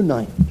life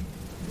tonight,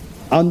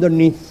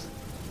 underneath,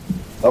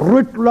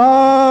 writ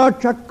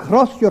large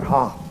across your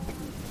heart,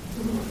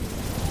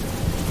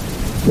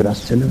 you're a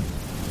sinner,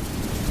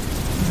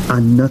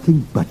 and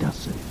nothing but a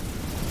sinner.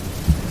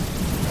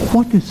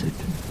 What is it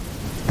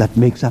that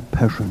makes a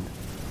person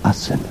a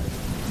sinner?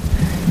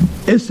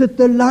 Is it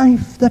the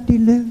life that he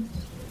lives?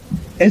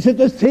 Is it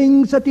the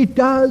things that he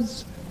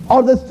does,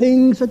 or the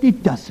things that he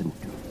doesn't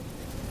do?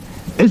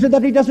 Is it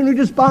that he doesn't read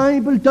his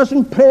Bible,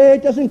 doesn't pray,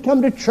 doesn't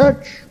come to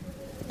church,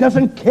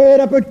 doesn't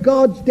care about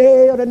God's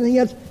day or anything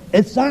else?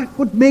 Is that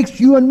what makes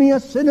you and me a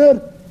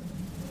sinner?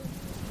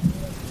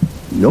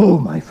 No,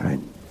 my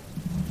friend.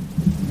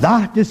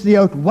 That is the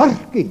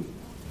outworking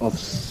of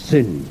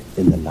sin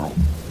in the life.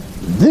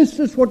 This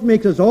is what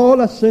makes us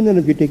all a sinner. And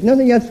if you take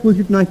nothing else with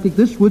you tonight, take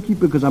this with you,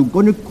 because I'm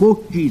going to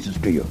quote Jesus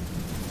to you.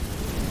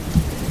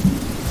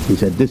 He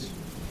said this: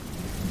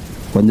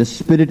 when the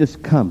Spirit is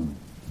come,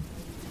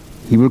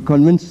 he will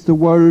convince the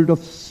world of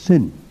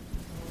sin.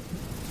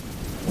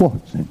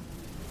 What sin?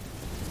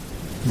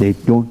 They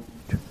don't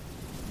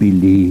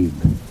believe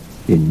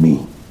in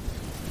me.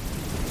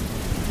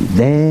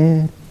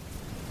 There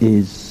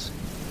is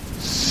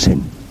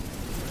sin.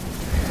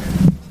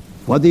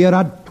 Whether you're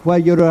a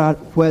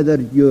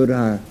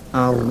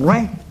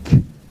wreck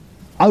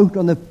out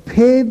on the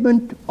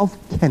pavement of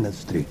Kenneth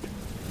Street,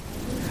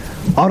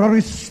 or a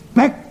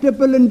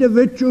respectable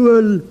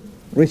individual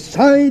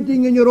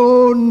residing in your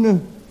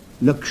own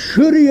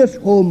luxurious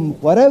home,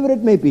 wherever it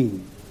may be,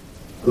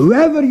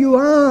 whoever you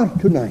are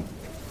tonight,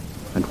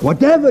 and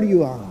whatever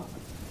you are,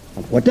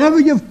 and whatever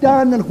you've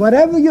done, and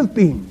wherever you've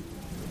been,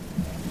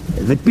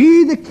 if it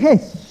be the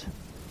case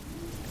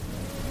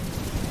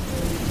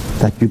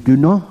that you do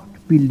not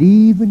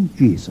believe in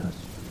Jesus,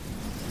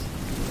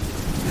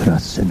 you're a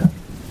sinner.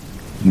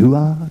 You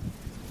are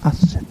a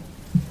sinner.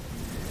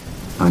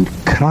 And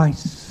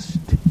Christ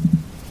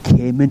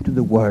came into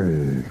the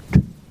world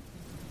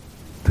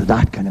to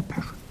that kind of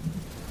person.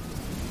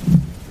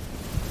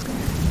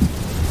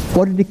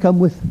 What did he come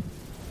with?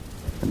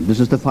 And this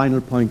is the final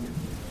point.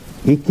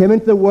 He came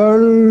into the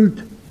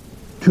world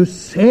to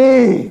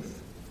save.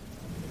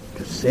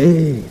 To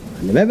save.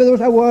 And if ever there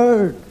was a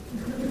word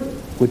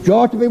which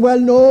ought to be well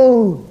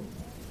known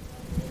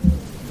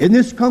in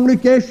this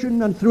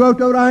congregation and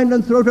throughout our island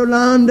and throughout our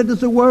land, it is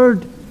the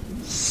word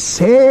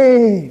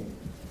save.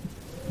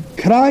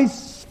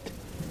 Christ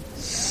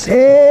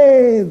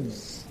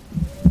saves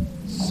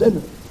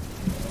sinners.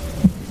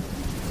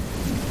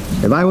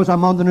 If I was a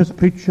modernist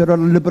preacher or a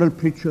liberal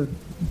preacher,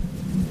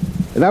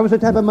 if I was the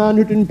type of man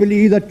who didn't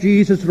believe that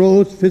Jesus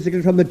rose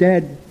physically from the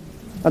dead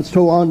and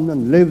so on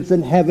and lives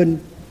in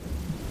heaven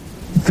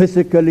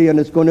physically and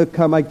is going to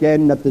come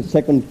again at the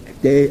second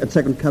day, at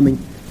second coming,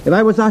 if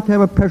I was that type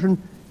of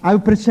person, I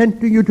would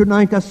present to you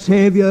tonight a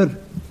Saviour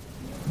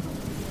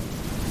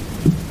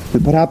who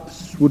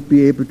perhaps would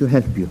be able to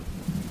help you,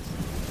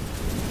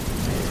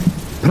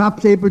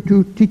 perhaps able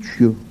to teach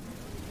you.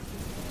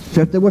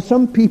 So there were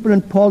some people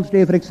in Paul's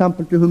day, for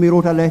example, to whom he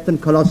wrote a letter in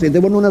Colossae. They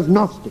were known as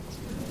Gnostics.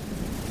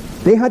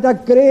 They had a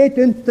great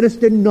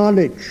interest in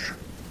knowledge.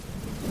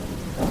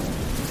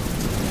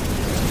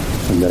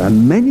 And there are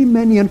many,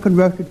 many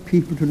unconverted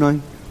people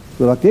tonight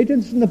who have a great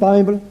interest in the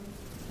Bible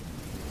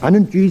and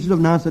in Jesus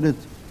of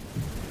Nazareth,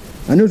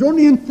 and whose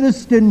only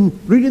interest in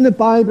reading the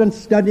Bible and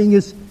studying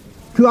is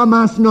to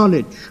amass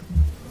knowledge.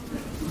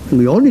 And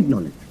we all need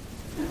knowledge.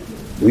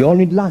 We all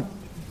need light.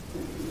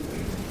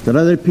 There are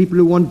other people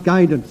who want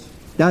guidance,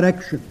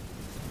 direction,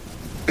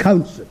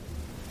 counsel.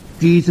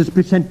 Jesus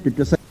presented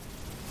us.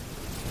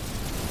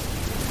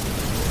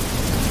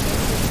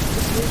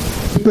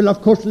 People,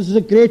 of course, this is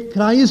a great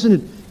cry, isn't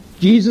it?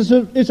 Jesus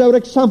is our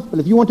example.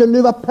 If you want to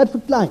live a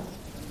perfect life,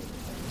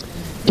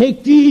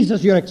 take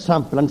Jesus your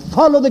example and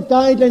follow the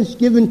guidelines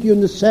given to you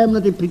in the sermon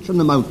that he preached on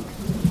the Mount.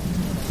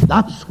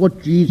 That's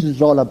what Jesus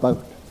is all about.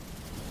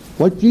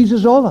 What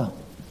Jesus is all about.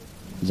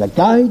 He's a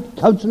guide,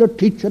 counselor,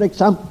 teacher,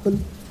 example.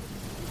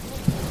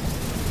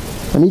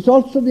 And he's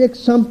also the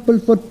example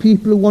for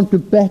people who want to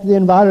better the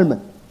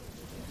environment.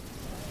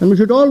 And we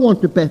should all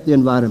want to better the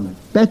environment.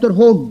 Better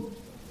homes.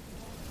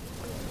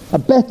 A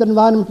better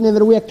environment in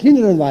every way, a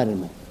cleaner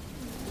environment.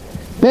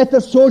 Better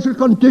social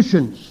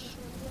conditions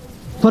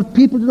for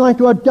people tonight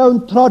who are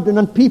downtrodden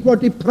and people are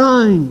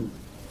deprived.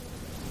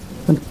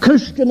 And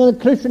Christian and the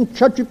Christian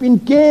church have been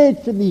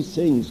engaged in these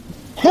things,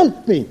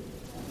 helping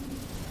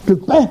to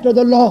better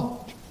the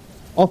lot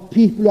of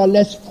people who are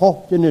less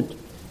fortunate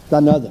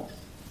than others.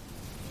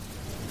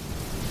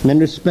 And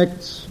in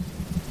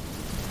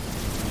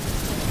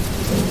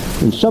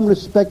some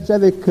respects,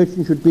 every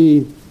Christian should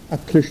be a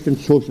Christian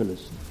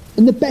socialist,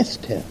 in the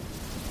best term,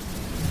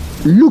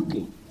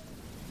 looking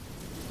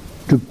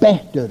to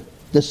better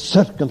the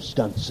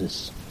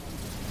circumstances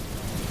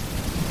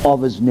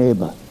of his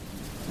neighbor.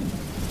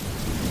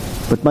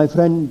 But my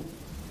friend,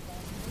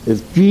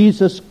 if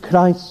Jesus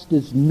Christ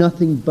is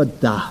nothing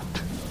but that,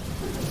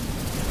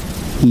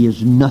 he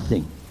is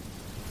nothing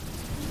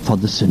for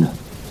the sinner.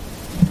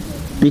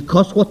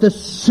 Because what the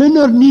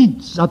sinner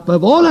needs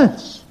above all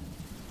else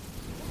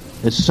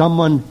is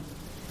someone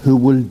who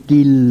will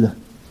deal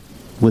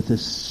with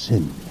his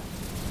sin.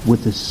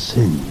 With his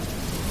sin.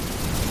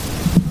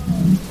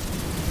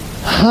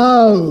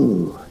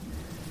 How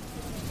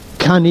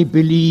can he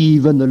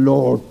believe in the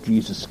Lord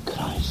Jesus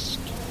Christ?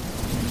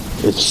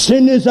 If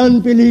sin is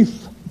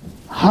unbelief,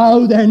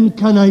 how then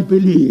can I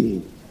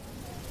believe?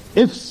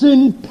 If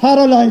sin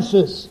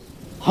paralyzes,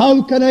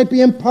 how can I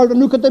be empowered? And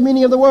look at the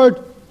meaning of the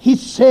word. He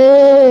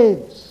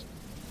saves.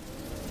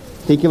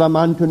 Think of a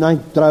man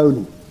tonight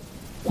drowning.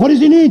 What does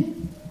he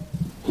need?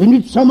 He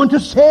needs someone to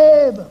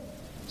save him.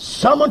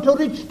 Someone to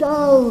reach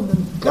down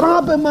and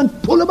grab him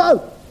and pull him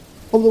out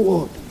of the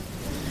water.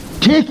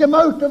 Take him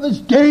out of his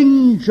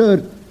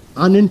danger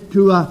and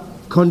into a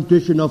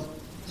condition of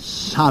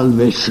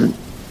salvation.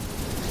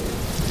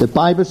 The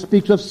Bible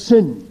speaks of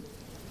sin,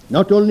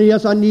 not only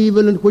as an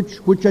evil in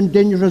which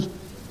endangers us,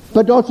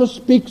 but also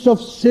speaks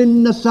of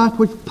sin as that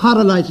which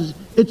paralyzes.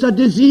 It's a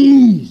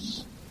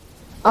disease,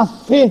 a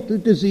fatal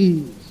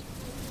disease.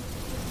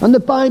 And the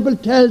Bible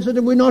tells us that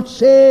if we're not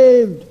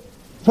saved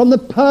from the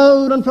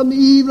power and from the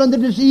evil and the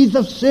disease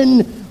of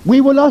sin, we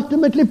will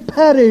ultimately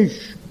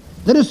perish.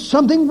 There is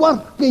something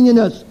working in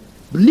us,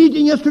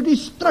 leading us to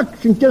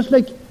destruction, just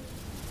like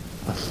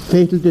a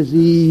fatal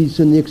disease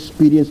in the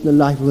experience in the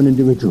life of an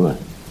individual.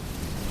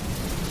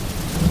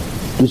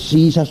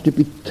 Disease has to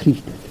be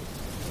treated.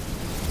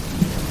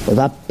 If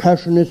that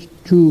person is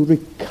to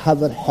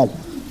recover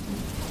health,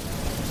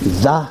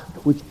 that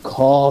which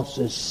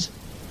causes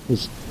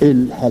his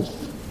ill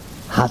health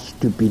has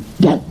to be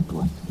dealt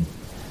with.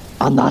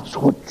 And that's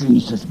what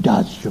Jesus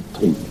does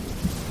supremely.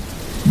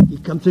 He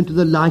comes into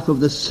the life of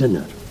the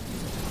sinner,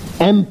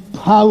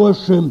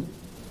 empowers him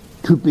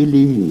to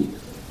believe,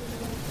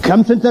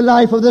 comes into the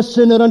life of the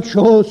sinner and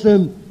shows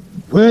him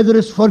where there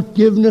is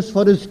forgiveness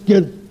for his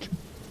guilt,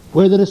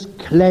 where there is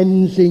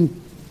cleansing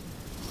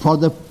for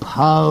the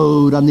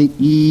power and the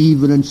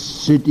evil and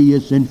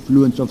insidious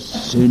influence of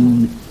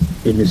sin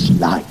in his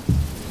life.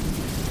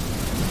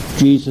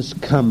 Jesus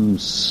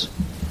comes.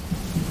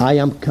 I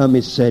am come,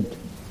 he said,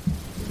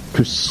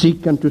 to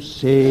seek and to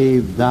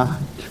save that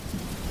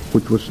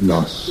which was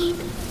lost.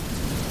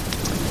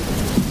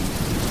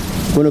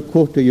 I'm going to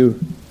quote to you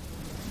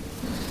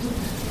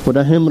what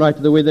a hymn writer,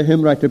 the way the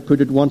hymn writer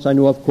put it once. I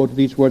know I've quoted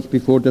these words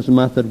before, it doesn't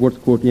matter,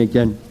 worth quoting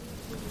again.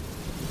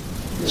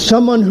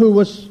 Someone who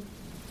was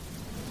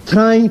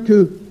trying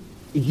to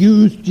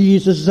use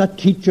Jesus as a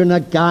teacher and a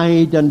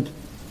guide and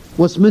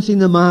was missing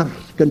the mark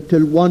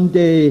until one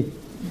day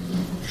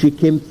she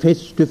came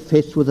face to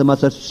face with him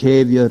as a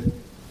Savior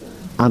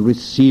and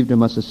received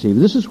him as a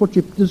Savior. This is what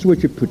she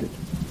put it.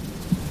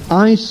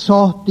 I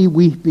sought thee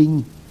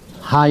weeping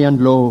high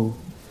and low.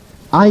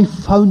 I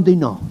found thee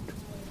not.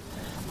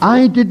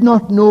 I did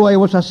not know I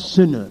was a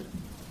sinner.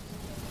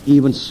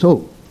 Even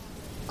so,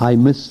 I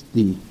missed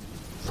thee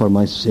for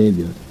my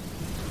Savior.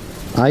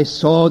 I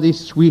saw thee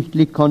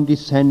sweetly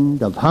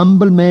condescend, of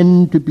humble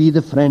men to be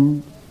the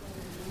friend.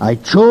 I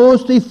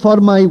chose thee for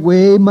my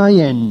way, my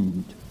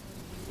end,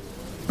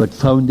 but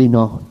found thee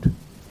not,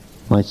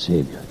 my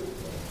Saviour.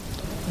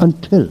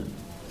 Until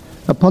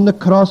upon the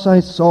cross I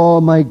saw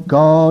my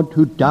God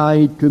who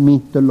died to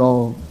meet the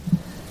law.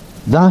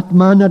 That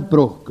man had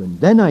broken,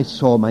 then I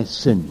saw my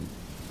sin,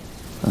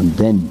 and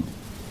then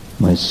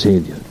my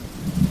Saviour.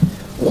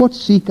 What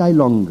seek I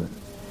longer?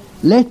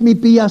 Let me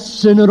be a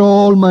sinner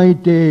all my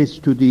days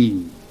to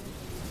thee,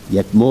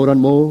 yet more and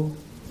more,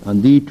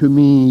 and thee to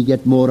me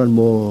yet more and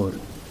more,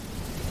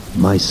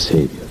 my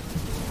Saviour.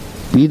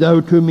 Be thou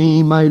to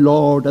me, my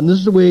Lord, and this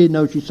is the way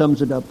now she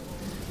sums it up.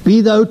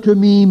 Be thou to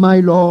me, my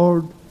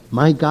Lord,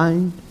 my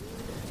guide,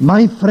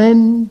 my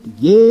friend,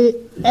 yea,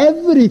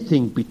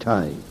 everything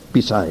beside.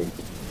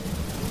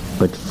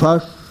 But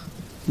first,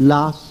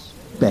 last,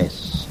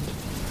 best,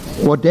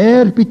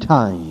 whate'er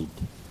betide,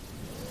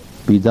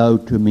 be thou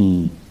to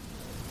me,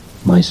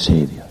 my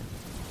Saviour.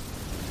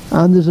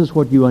 And this is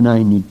what you and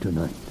I need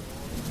tonight.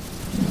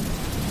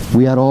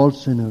 We are all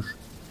sinners,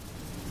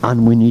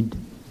 and we need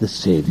the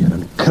Saviour.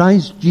 And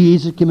Christ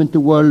Jesus came into the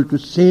world to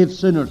save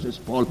sinners, says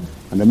Paul.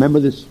 And remember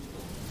this,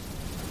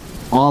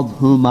 of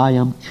whom I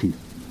am chief.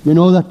 You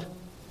know that?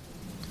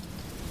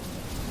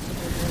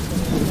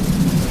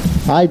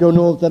 I don't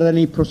know if there are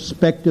any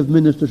prospective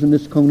ministers in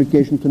this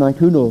congregation tonight.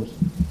 Who knows?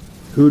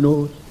 Who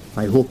knows?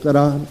 I hope there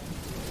are.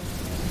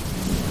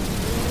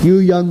 You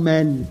young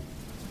men,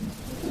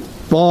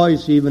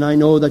 boys even, I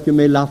know that you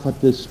may laugh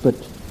at this, but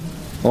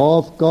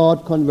if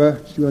God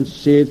converts you and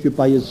saves you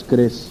by His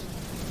grace,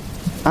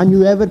 and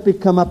you ever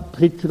become a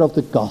preacher of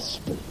the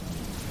gospel,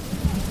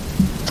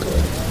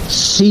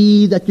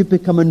 see that you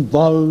become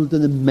involved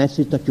in the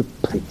message that you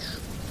preach.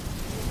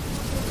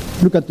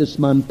 Look at this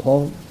man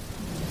Paul.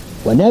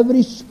 Whenever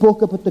he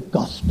spoke about the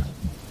gospel,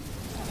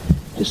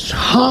 his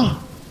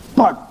heart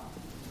burnt.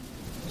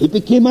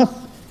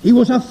 He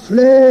was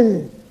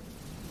aflame.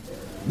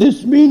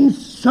 This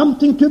means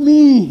something to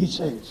me, he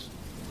says.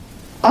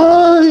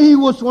 I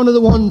was one of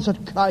the ones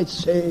that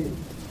Christ saved.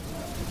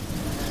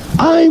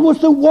 I was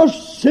the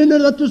worst sinner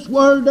that this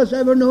world has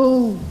ever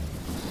known.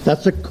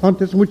 That's the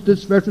context in which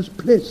this verse is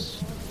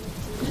placed.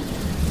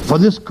 For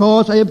this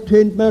cause I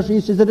obtained mercy,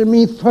 he says, that in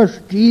me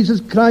first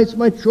Jesus Christ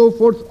might show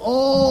forth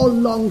all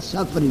long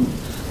suffering,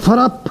 for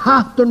a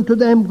pattern to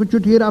them which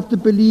should hereafter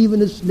believe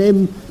in His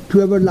name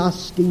to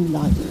everlasting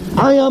life.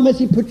 I am, as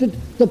he puts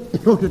it, the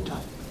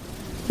prototype.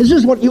 This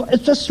is what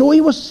it's just so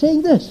he was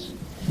saying this.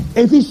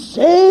 If He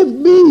saved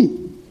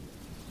me,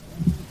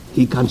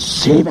 He can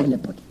save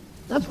anybody.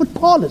 That's what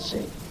Paul is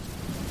saying.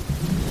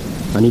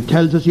 And he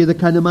tells us here the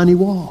kind of man he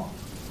was.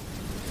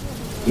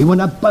 He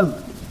went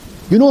about.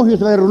 You know, he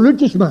was a very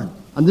religious man.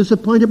 And this is a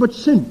point about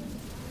sin.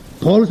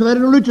 Paul was a very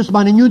religious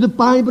man. He knew the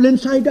Bible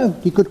inside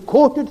out. He could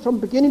quote it from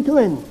beginning to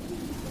end.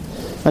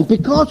 And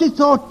because he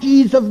thought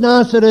Jesus of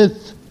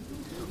Nazareth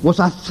was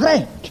a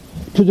threat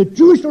to the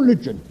Jewish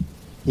religion,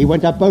 he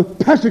went about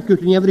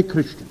persecuting every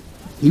Christian.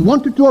 He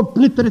wanted to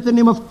obliterate the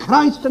name of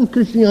Christ and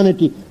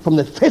Christianity from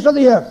the face of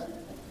the earth.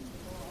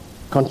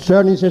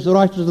 Concerning, says, the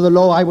righteousness of the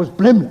law, I was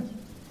blameless.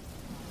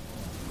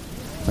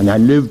 And I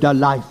lived a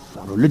life,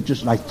 a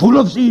religious life, full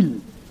of zeal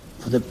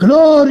for the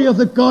glory of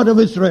the God of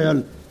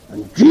Israel.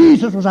 And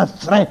Jesus was a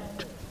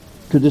threat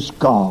to this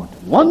God.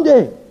 One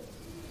day,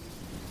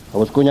 I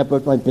was going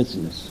about my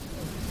business,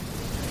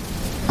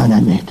 and I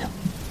met him.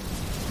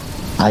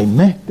 I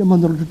met him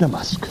on the road to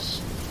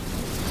Damascus,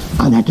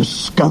 and I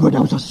discovered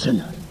I was a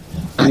sinner.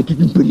 I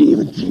didn't believe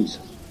in Jesus.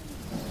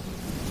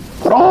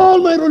 For all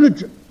my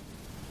religion,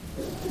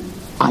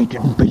 I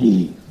didn't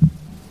believe.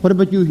 What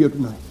about you here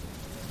tonight?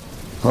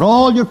 For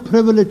all your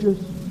privileges,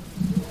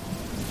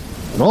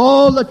 for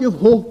all that you've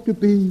hoped to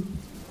be,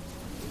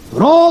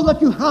 for all that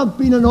you have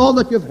been and all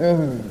that you've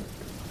heard,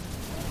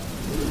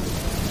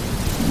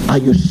 are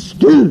you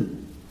still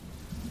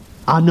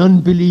an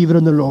unbeliever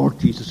in the Lord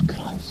Jesus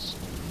Christ?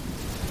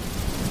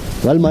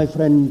 Well, my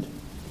friend,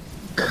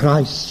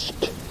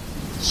 Christ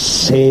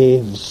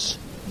saves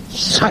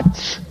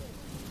such.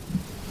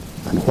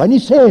 And when He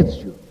saves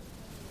you,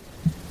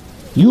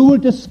 you will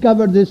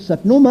discover this,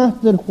 that no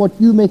matter what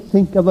you may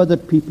think of other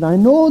people, I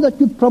know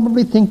that you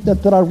probably think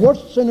that there are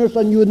worse sinners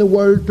than you in the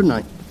world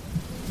tonight.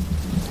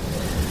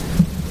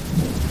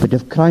 But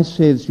if Christ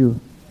saves you,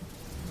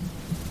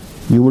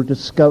 you will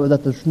discover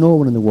that there's no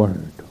one in the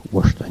world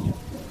worse than you.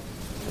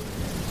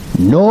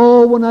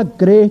 No one a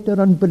greater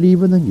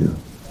unbeliever than you.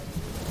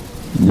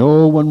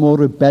 No one more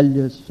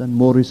rebellious and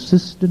more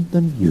resistant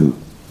than you.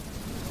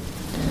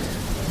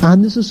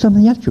 And this is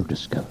something else you'll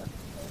discover.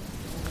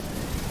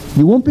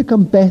 You won't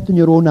become better in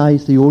your own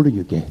eyes the older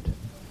you get.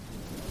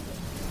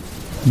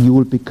 You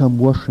will become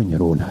worse in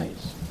your own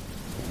eyes.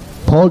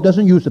 Paul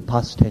doesn't use the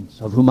past tense,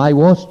 of whom I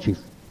was chief.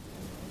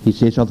 He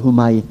says, of whom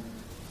I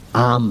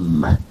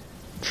am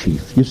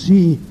chief. You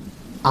see,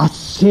 a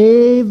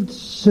saved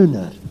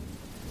sinner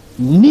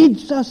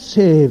needs a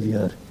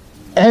Savior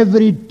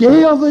every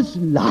day of his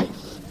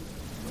life.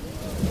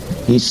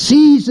 He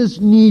sees his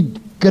need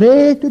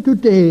greater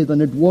today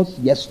than it was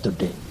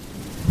yesterday.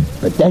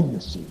 But then, you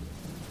see,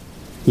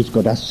 he's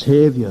got a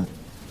Saviour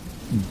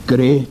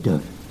greater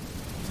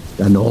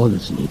than all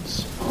his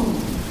needs.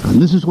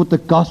 And this is what the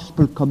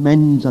gospel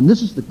commends, and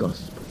this is the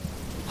gospel.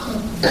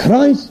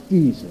 Christ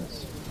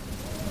Jesus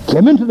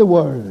came into the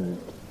world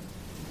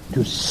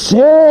to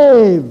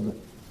save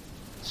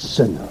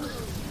sinners.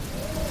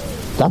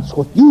 That's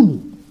what you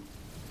need.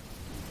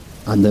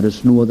 And there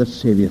is no other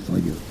Saviour for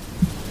you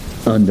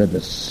under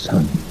the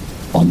sun,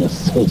 on the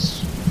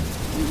face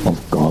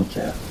of God's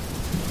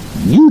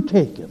earth. You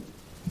take him,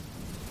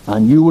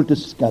 and you will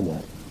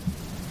discover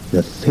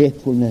the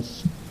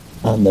faithfulness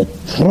and the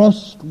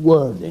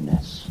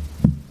trustworthiness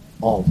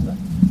of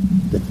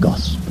the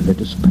gospel.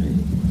 Let us pray.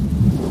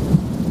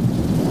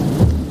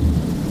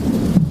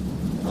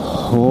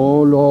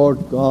 O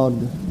Lord God,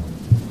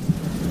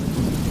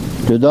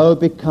 do thou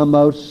become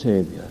our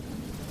Saviour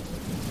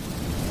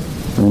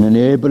and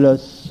enable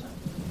us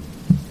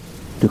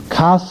to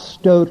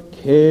cast our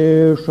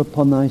cares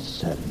upon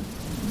thyself.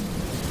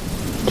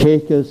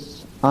 Take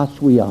us as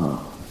we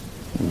are.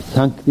 We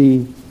thank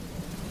thee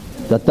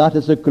that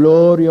is the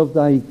glory of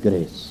thy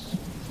grace,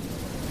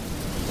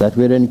 that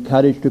we're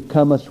encouraged to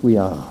come as we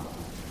are,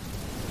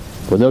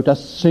 without a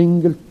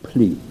single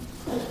plea,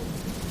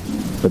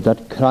 but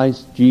that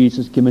Christ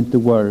Jesus came into the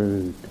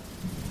world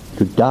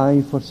to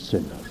die for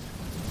sinners.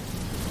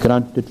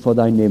 Grant it for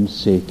thy name's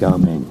sake.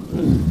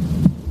 Amen.